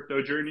started my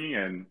crypto journey.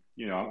 And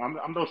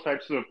I'm those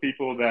types of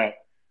people that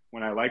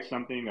when I like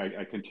something,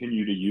 I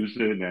continue to use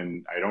it,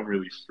 and I don't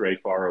really stray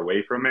far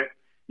away from it.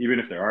 Even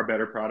if there are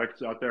better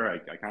products out there,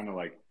 I kind of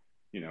like,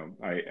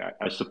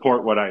 I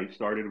support what I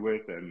started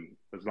with, and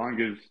as long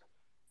as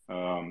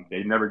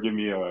they never give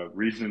me a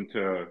reason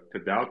to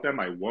doubt them,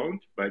 I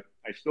won't. But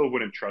I still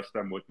wouldn't trust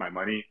them with my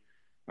money.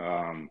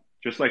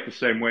 Just like the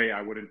same way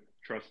I wouldn't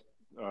trust,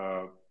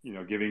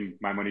 giving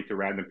my money to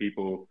random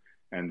people.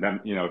 And then,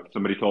 if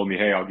somebody told me,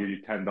 "Hey, I'll give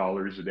you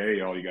 $10 a day.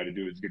 All you got to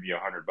do is give me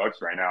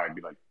 $100 right now," I'd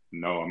be like,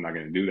 "No, I'm not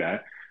going to do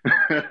that."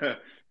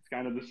 It's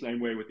kind of the same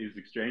way with these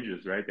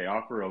exchanges, right? They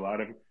offer a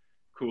lot of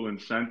cool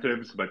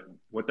incentives, but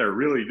what they're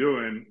really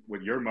doing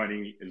with your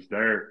money is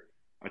they're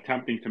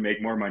attempting to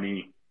make more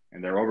money,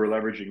 and they're over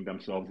leveraging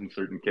themselves in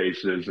certain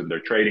cases, and they're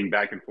trading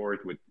back and forth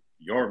with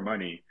your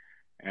money.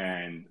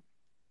 And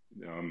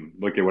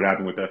look at what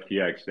happened with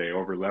FTX. They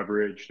over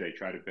leveraged. They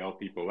try to bail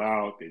people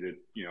out. They did,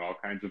 all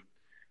kinds of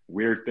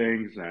weird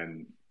things,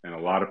 and a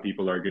lot of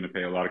people are going to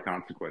pay a lot of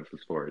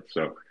consequences for it.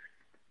 So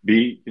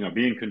be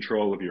in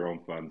control of your own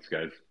funds,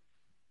 guys.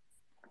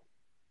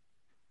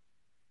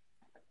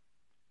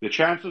 The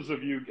chances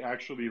of you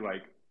actually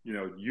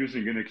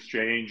using an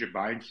exchange or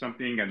buying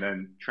something and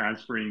then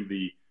transferring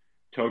the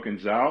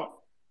tokens out,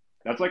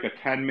 that's like a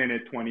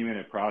 10-minute,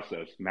 20-minute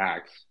process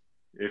max.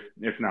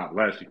 If not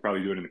less, you could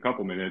probably do it in a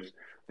couple minutes.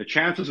 The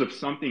chances of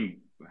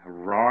something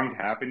wrong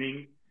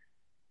happening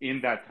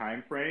in that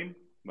time frame,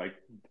 like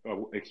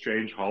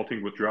exchange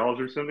halting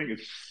withdrawals or something,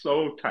 is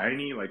so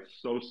tiny, like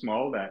so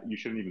small, that you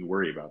shouldn't even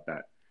worry about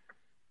that.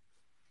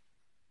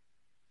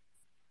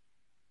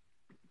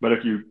 But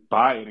if you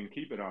buy it and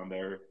keep it on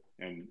there,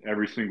 and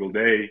every single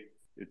day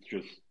it's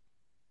just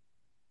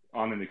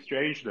on an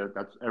exchange,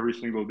 that's every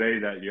single day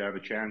that you have a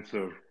chance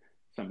of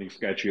something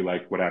sketchy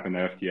like what happened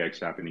to FTX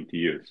happening to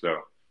you. So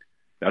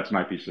that's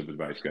my piece of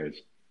advice, guys.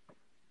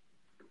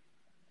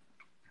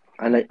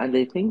 And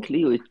I think,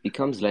 Leo, it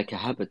becomes like a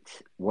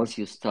habit once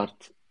you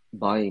start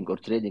buying or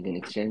trading in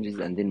exchanges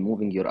and then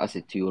moving your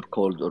asset to your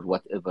cold or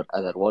whatever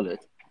other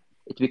wallet.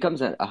 It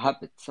becomes a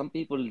habit. Some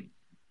people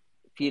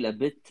feel a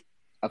bit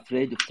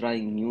afraid of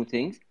trying new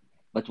things,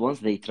 but once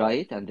they try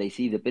it and they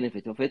see the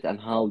benefit of it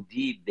and how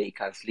deep they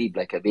can sleep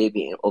like a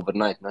baby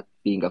overnight, not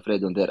being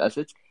afraid on their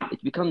assets,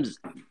 it becomes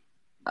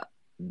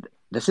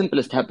the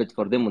simplest habit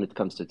for them when it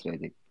comes to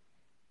trading.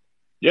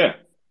 Yeah,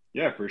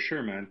 for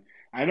sure, man.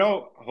 I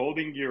know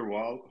holding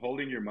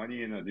your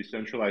money in a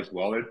decentralized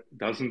wallet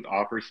doesn't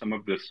offer some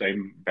of the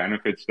same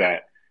benefits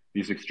that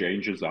these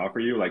exchanges offer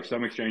you. Like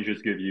some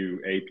exchanges give you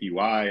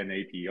APY and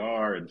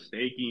APR and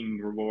staking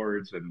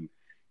rewards and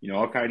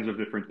all kinds of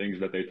different things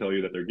that they tell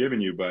you that they're giving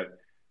you. But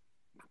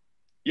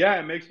yeah,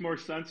 it makes more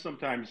sense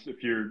sometimes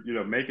if you're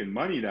making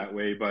money that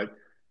way. But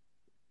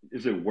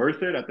is it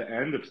worth it at the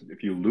end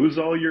if you lose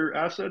all your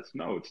assets?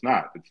 No, it's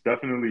not. It's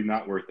definitely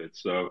not worth it.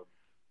 So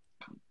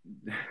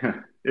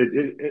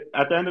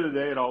at the end of the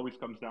day, it always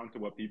comes down to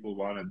what people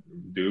want to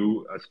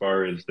do as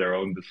far as their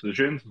own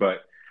decisions. But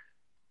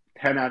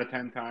 10 out of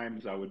 10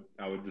 times, I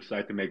would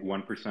decide to make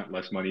 1%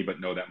 less money, but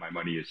know that my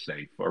money is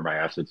safe or my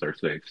assets are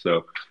safe.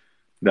 So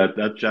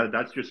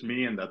that's just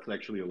me, and that's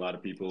actually a lot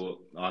of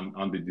people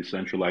on the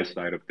decentralized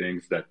side of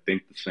things that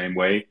think the same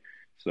way.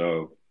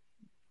 So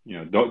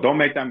don't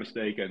make that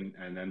mistake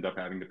and end up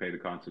having to pay the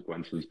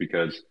consequences,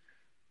 because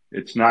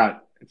it's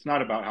not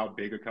about how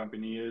big a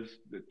company is.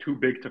 Too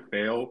big to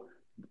fail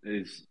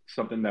is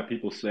something that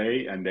people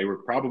say, and they were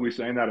probably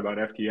saying that about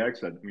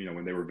FTX, that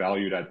when they were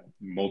valued at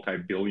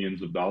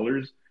multi-billions of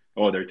dollars.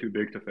 Oh, they're too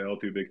big to fail,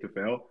 too big to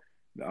fail.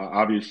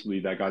 Obviously,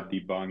 that got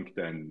debunked,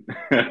 and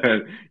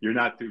you're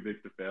not too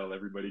big to fail.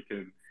 Everybody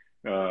can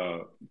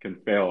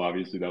fail.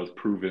 Obviously, that was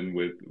proven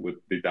with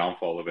the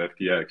downfall of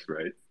FTX,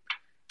 right?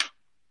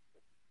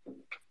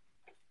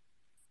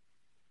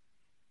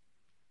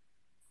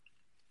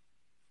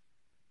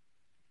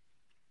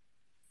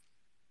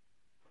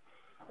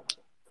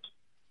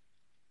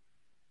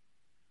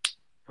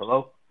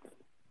 Hello?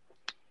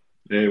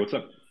 Hey, what's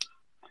up?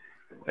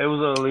 Hey,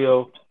 what's up,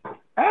 Leo?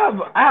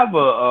 I have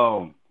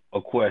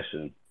a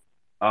question.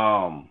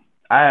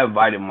 I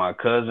invited my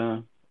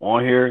cousin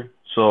on here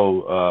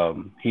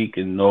so he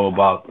can know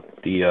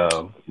about the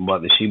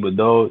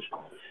Shibadoge.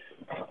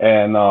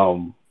 And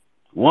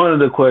one of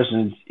the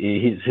questions,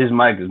 his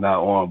mic is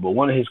not on, but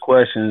one of his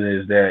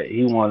questions is that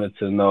he wanted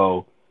to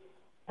know,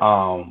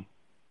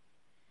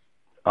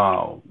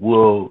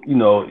 will in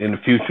the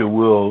future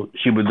will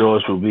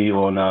Shibadoge will be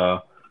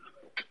on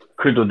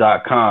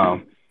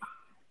crypto.com.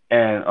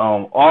 And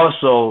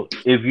also,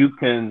 if you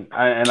can,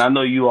 and I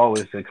know you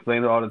always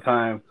explain it all the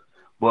time,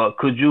 but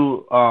could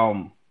you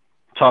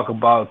talk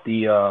about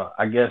the,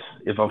 I guess,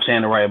 if I'm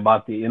saying it right,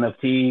 about the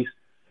NFTs,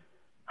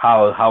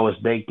 how it's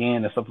baked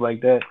in and stuff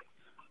like that?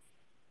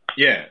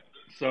 Yeah.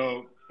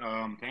 So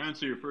to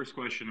answer your first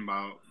question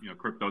about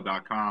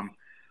crypto.com,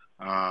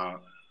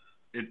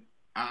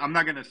 I'm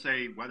not going to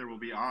say whether we'll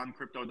be on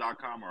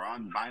crypto.com or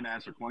on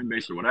Binance or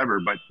Coinbase or whatever,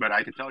 but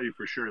I can tell you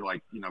for sure,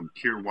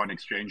 tier one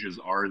exchanges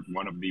are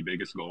one of the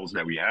biggest goals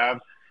that we have.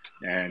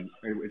 And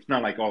it's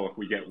not like, if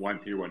we get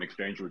one tier one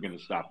exchange, we're going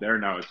to stop there.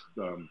 No,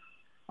 it's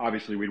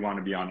obviously we want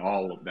to be on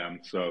all of them.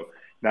 So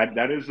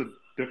that is a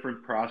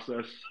different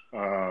process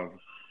of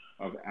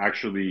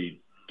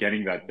actually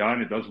getting that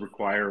done. It does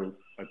require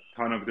a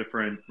ton of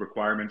different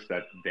requirements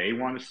that they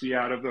want to see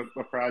out of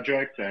a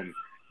project. And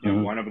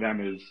one of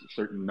them is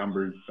certain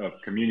number of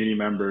community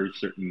members,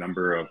 certain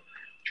number of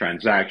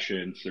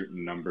transactions,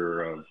 certain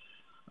number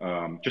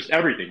of just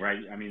everything,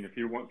 right? I mean, if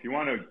you want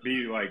to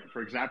be like,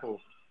 for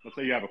example, let's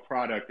say you have a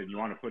product and you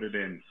want to put it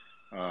in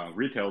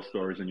retail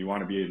stores and you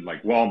want to be in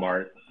like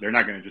Walmart, they're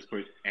not going to just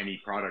put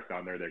any product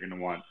on there. They're going to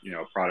want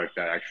a product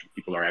that actually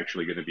people are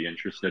actually going to be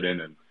interested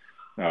in, and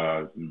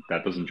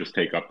that doesn't just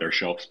take up their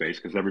shelf space,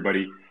 because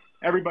everybody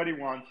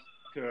wants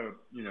to,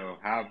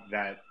 have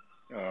that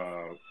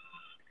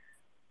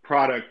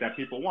product that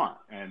people want.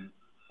 And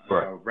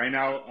right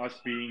now, us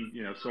being,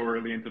 so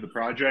early into the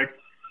project,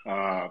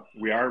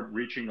 we are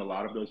reaching a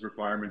lot of those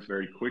requirements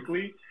very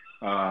quickly.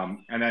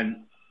 And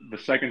then the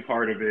second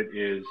part of it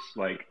is,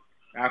 like,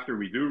 after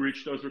we do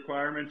reach those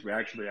requirements, we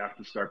actually have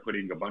to start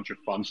putting a bunch of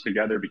funds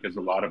together, because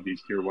a lot of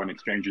these tier one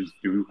exchanges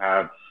do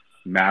have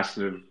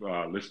massive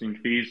listing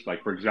fees.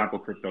 Like, for example,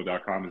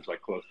 crypto.com is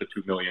like close to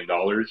 $2 million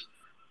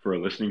for a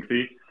listing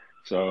fee.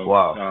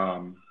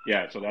 So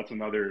yeah, so that's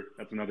another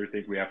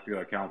thing we have to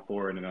account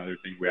for, and another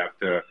thing we have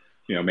to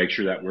make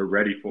sure that we're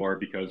ready for,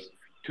 because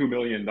 $2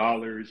 million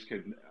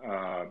could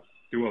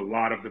do a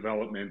lot of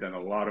development and a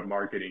lot of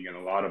marketing and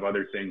a lot of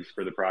other things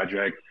for the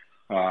project.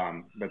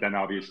 But then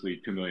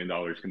obviously $2 million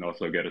can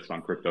also get us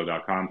on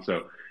crypto.com.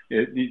 So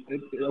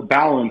it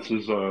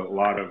balances a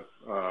lot of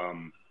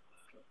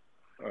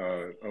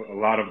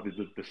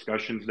the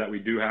discussions that we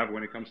do have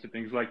when it comes to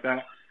things like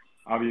that.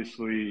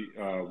 Obviously,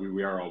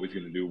 we are always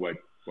going to do what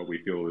we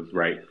feel is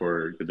right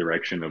for the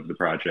direction of the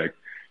project.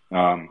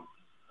 To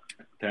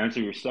answer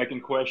your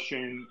second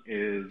question,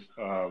 is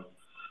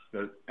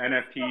the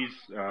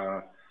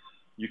NFTs.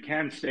 You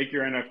can stake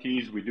your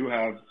NFTs. We do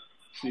have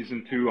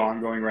season 2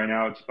 ongoing right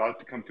now. It's about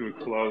to come to a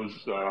close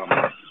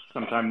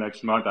sometime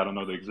next month. I don't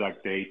know the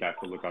exact date. I have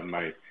to look on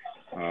my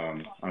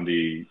on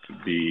the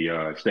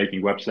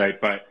staking website,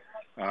 but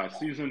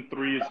season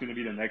 3 is going to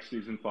be the next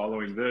season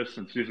following this,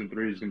 and season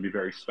 3 is going to be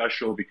very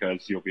special,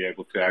 because you'll be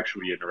able to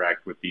actually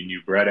interact with the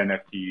new bread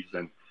NFTs,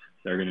 and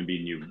there are going to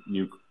be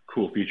new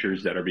cool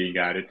features that are being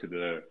added to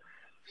the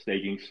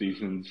staking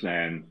seasons.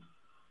 And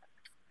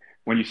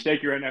when you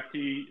stake your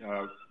NFT,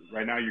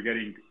 right now you're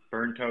getting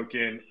Burn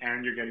token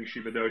and you're getting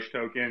Shibadoge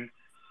token.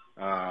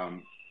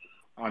 On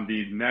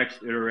the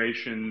next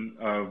iteration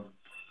of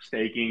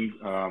staking,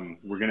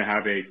 we're going to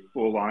have a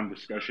full-on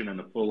discussion and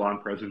a full-on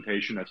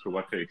presentation as to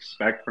what to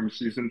expect from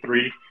season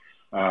 3.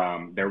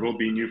 There will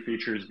be new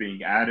features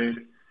being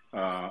added.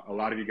 A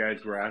lot of you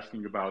guys were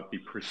asking about the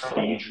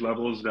prestige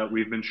levels that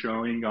we've been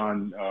showing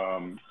on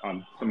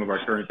some of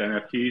our current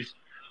NFTs.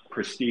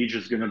 Prestige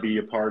is going to be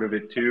a part of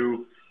it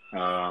too.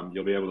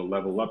 You'll be able to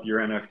level up your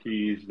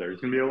NFTs. There's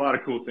going to be a lot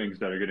of cool things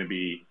that are going to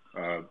be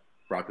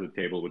brought to the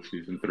table with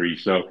season 3.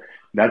 So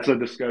that's a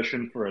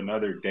discussion for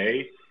another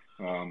day.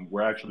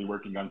 We're actually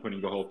working on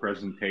putting the whole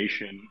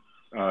presentation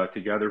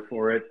together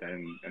for it,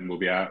 and we'll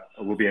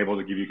be able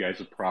to give you guys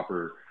a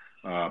proper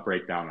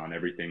breakdown on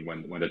everything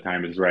when the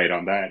time is right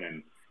on that.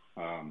 And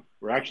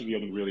we're actually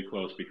getting really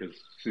close, because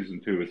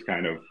season 2 is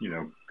kind of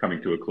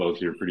coming to a close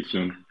here pretty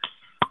soon.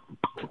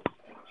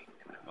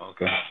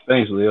 Okay,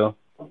 thanks, Leo.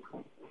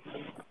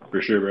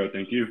 For sure, bro.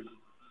 Thank you.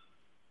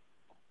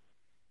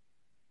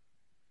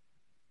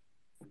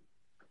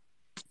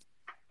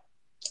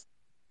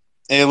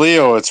 Hey,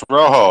 Leo, it's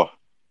Rojo.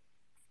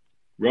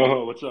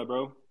 Rojo, what's up,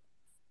 bro?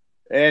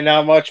 Hey,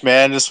 not much,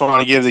 man. Just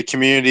want to give the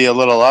community a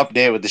little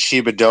update with the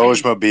Shiba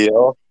Doge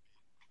mobile.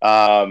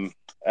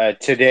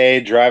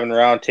 Today, driving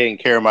around taking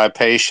care of my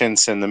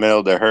patients in the middle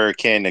of the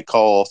Hurricane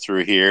Nicole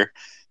through here.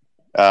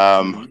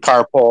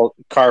 Car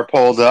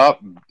pulled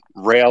up,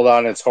 railed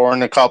on its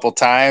horn a couple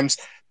times,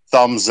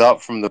 thumbs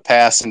up from the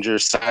passenger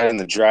side and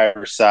the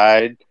driver's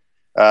side.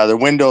 The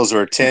windows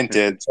were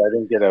tinted, so I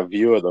didn't get a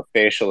view of the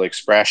facial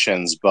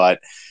expressions, but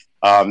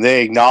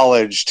they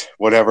acknowledged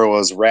whatever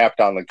was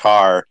wrapped on the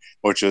car,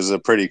 which was a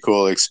pretty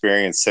cool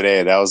experience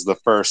today. That was the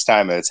first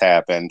time it's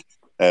happened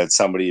that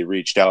somebody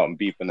reached out and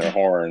beeping their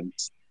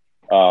horns.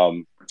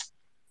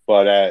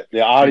 But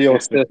the audio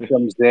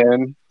system's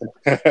in.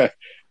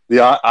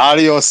 The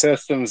audio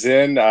system's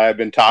in. I've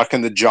been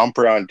talking to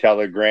Jumper on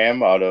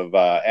Telegram out of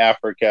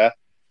Africa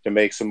to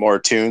make some more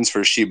tunes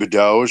for Shiba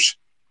Doge.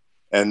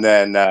 And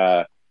then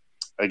I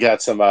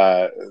got some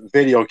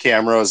video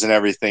cameras and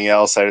everything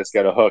else. I just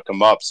got to hook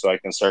them up so I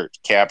can start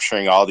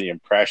capturing all the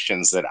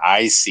impressions that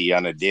I see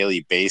on a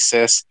daily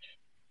basis.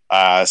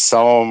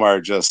 Some of them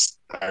are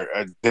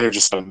they're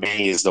just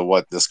amazed at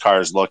what this car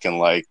is looking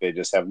like. They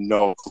just have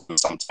no clue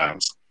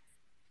sometimes.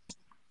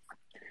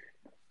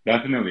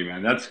 Definitely,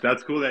 man.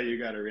 That's cool that you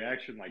got a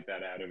reaction like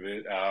that out of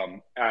it.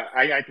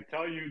 I could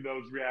tell you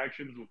those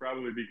reactions will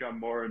probably become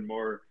more and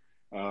more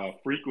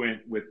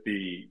frequent with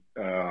the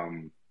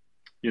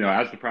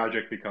as the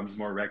project becomes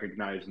more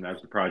recognized, and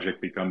as the project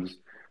becomes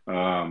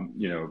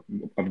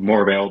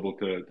more available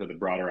to the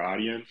broader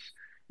audience.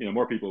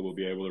 More people will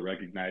be able to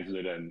recognize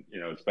it, and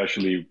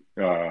especially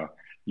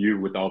you,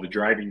 with all the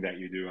driving that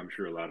you do, I'm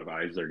sure a lot of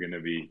eyes are going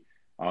to be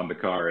on the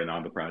car and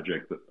on the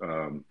project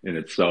in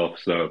itself.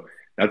 So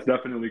that's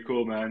definitely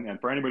cool, man. And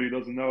for anybody who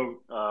doesn't know,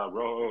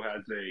 Rojo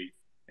has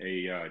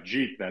a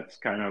Jeep that's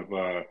kind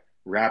of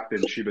wrapped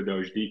in Shiba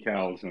Doge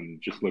decals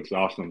and just looks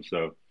awesome.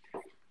 So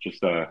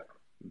just a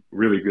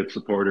really good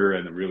supporter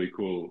and a really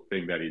cool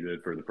thing that he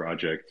did for the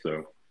project.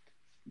 So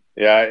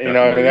yeah,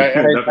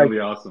 definitely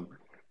awesome.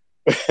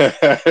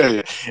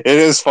 It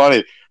is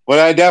funny. But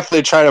I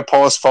definitely try to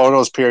post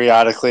photos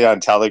periodically on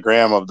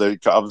Telegram of the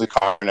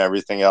car and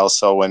everything else.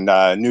 So when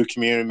new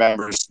community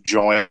members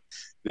join,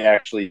 they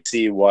actually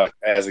see what,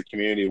 as a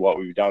community, what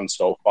we've done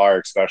so far,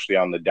 especially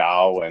on the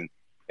DAO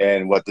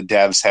and what the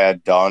devs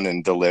had done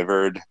and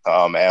delivered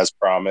as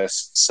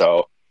promised.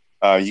 So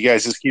you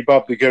guys just keep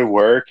up the good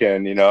work,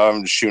 and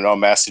I'm just shooting out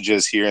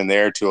messages here and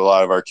there to a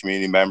lot of our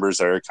community members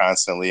that are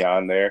constantly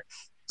on there.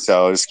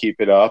 So just keep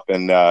it up,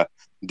 and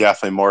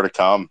definitely more to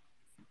come.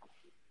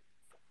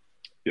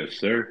 Yes,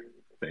 sir.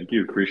 Thank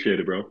you. Appreciate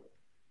it, bro.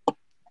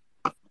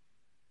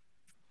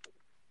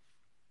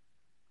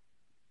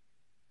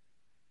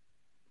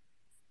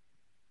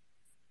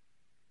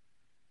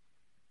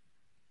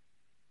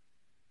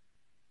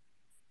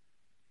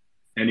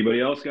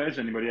 Anybody else, guys?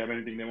 Anybody have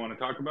anything they want to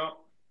talk about?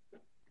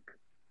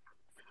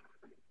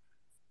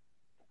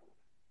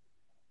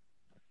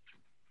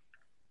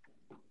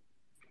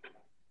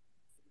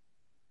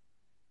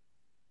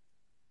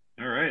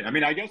 All right. I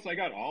mean, I guess I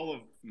got all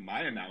of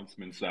my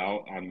announcements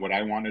out on what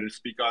I wanted to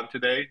speak on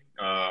today.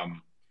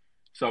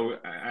 So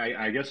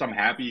I guess I'm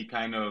happy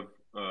kind of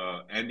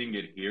ending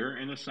it here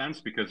in a sense,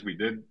 because we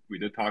did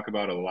talk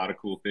about a lot of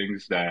cool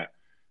things that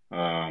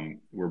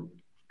we're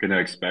going to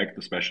expect,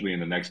 especially in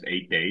the next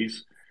 8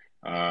 days.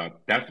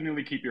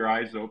 Definitely keep your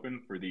eyes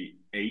open for the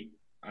 8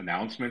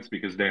 announcements,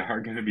 because they are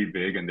going to be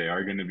big, and they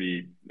are going to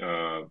be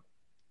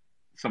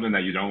something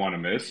that you don't want to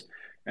miss.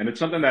 And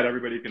it's something that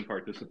everybody can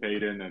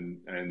participate in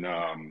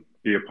and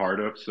be a part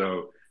of.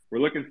 So we're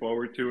looking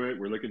forward to it.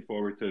 We're looking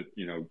forward to,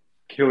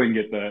 killing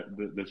it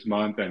this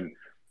month and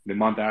the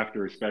month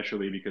after,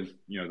 especially because,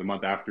 the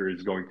month after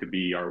is going to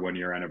be our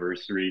 1-year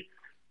anniversary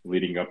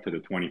leading up to the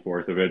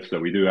 24th of it. So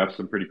we do have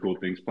some pretty cool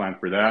things planned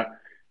for that.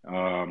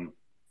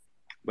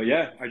 But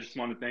yeah, I just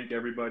want to thank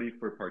everybody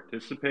for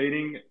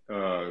participating,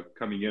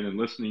 coming in and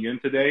listening in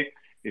today.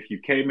 If you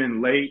came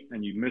in late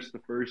and you missed the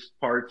first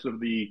parts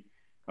of the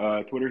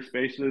Twitter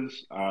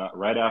Spaces,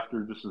 right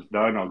after this is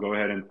done, I'll go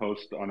ahead and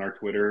post on our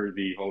Twitter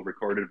the whole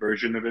recorded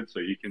version of it, so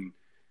you can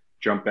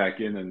jump back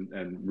in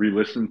and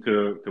re-listen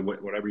to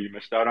whatever you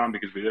missed out on,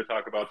 because we did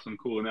talk about some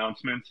cool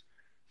announcements.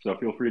 So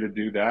feel free to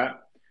do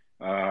that.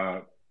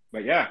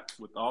 But yeah,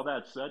 with all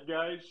that said,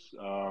 guys,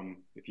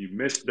 if you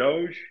missed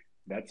Doge,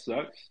 that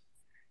sucks.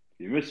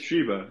 If you missed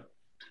Shiba,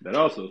 that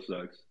also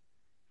sucks.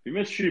 If you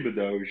missed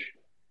Shibadoge,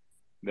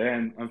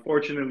 then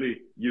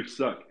unfortunately you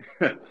suck.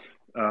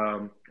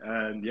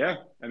 And yeah,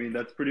 I mean,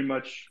 that's pretty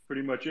much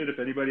it. If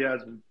anybody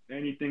has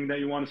anything that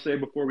you want to say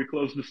before we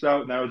close this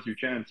out, now is your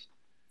chance.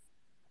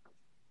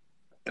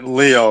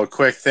 Leo,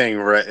 quick thing,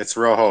 it's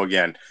Rojo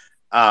again.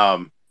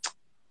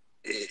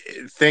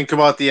 Think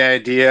about the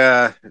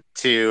idea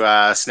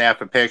to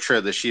snap a picture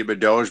of the Shiba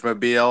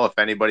Dogemobile. If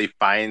anybody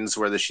finds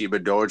where the Shiba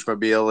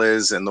Dogemobile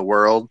is in the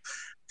world,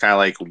 kind of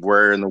like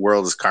where in the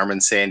world is Carmen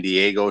San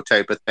Diego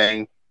type of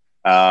thing,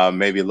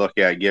 maybe look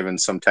at giving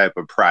some type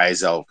of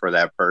prize out for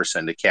that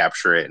person to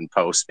capture it and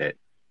post it,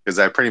 because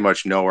I pretty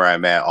much know where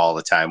I'm at all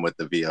the time with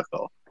the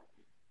vehicle.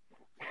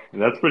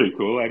 That's pretty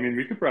cool. I mean,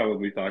 we could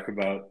probably talk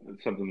about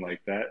something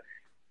like that.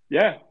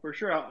 Yeah, for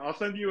sure. I'll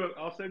send you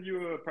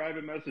a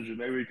private message, and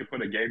maybe we could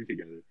put a game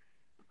together.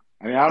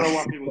 I mean, I don't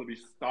want people to be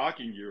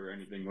stalking you or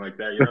anything like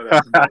that.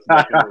 That's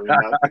definitely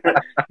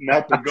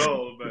not the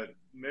goal. But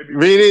maybe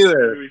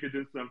we could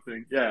do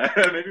something. Yeah,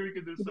 maybe we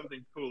could do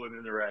something cool and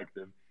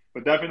interactive.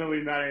 But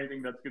definitely not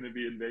anything that's going to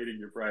be invading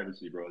your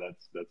privacy, bro.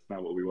 That's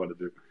not what we want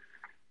to do.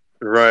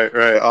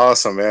 Right.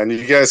 Awesome, man.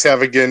 You guys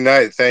have a good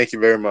night. Thank you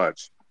very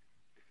much.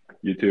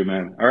 You too,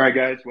 man. All right,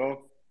 guys.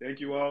 Well, thank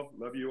you all.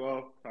 Love you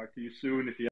all. Talk to you soon. If you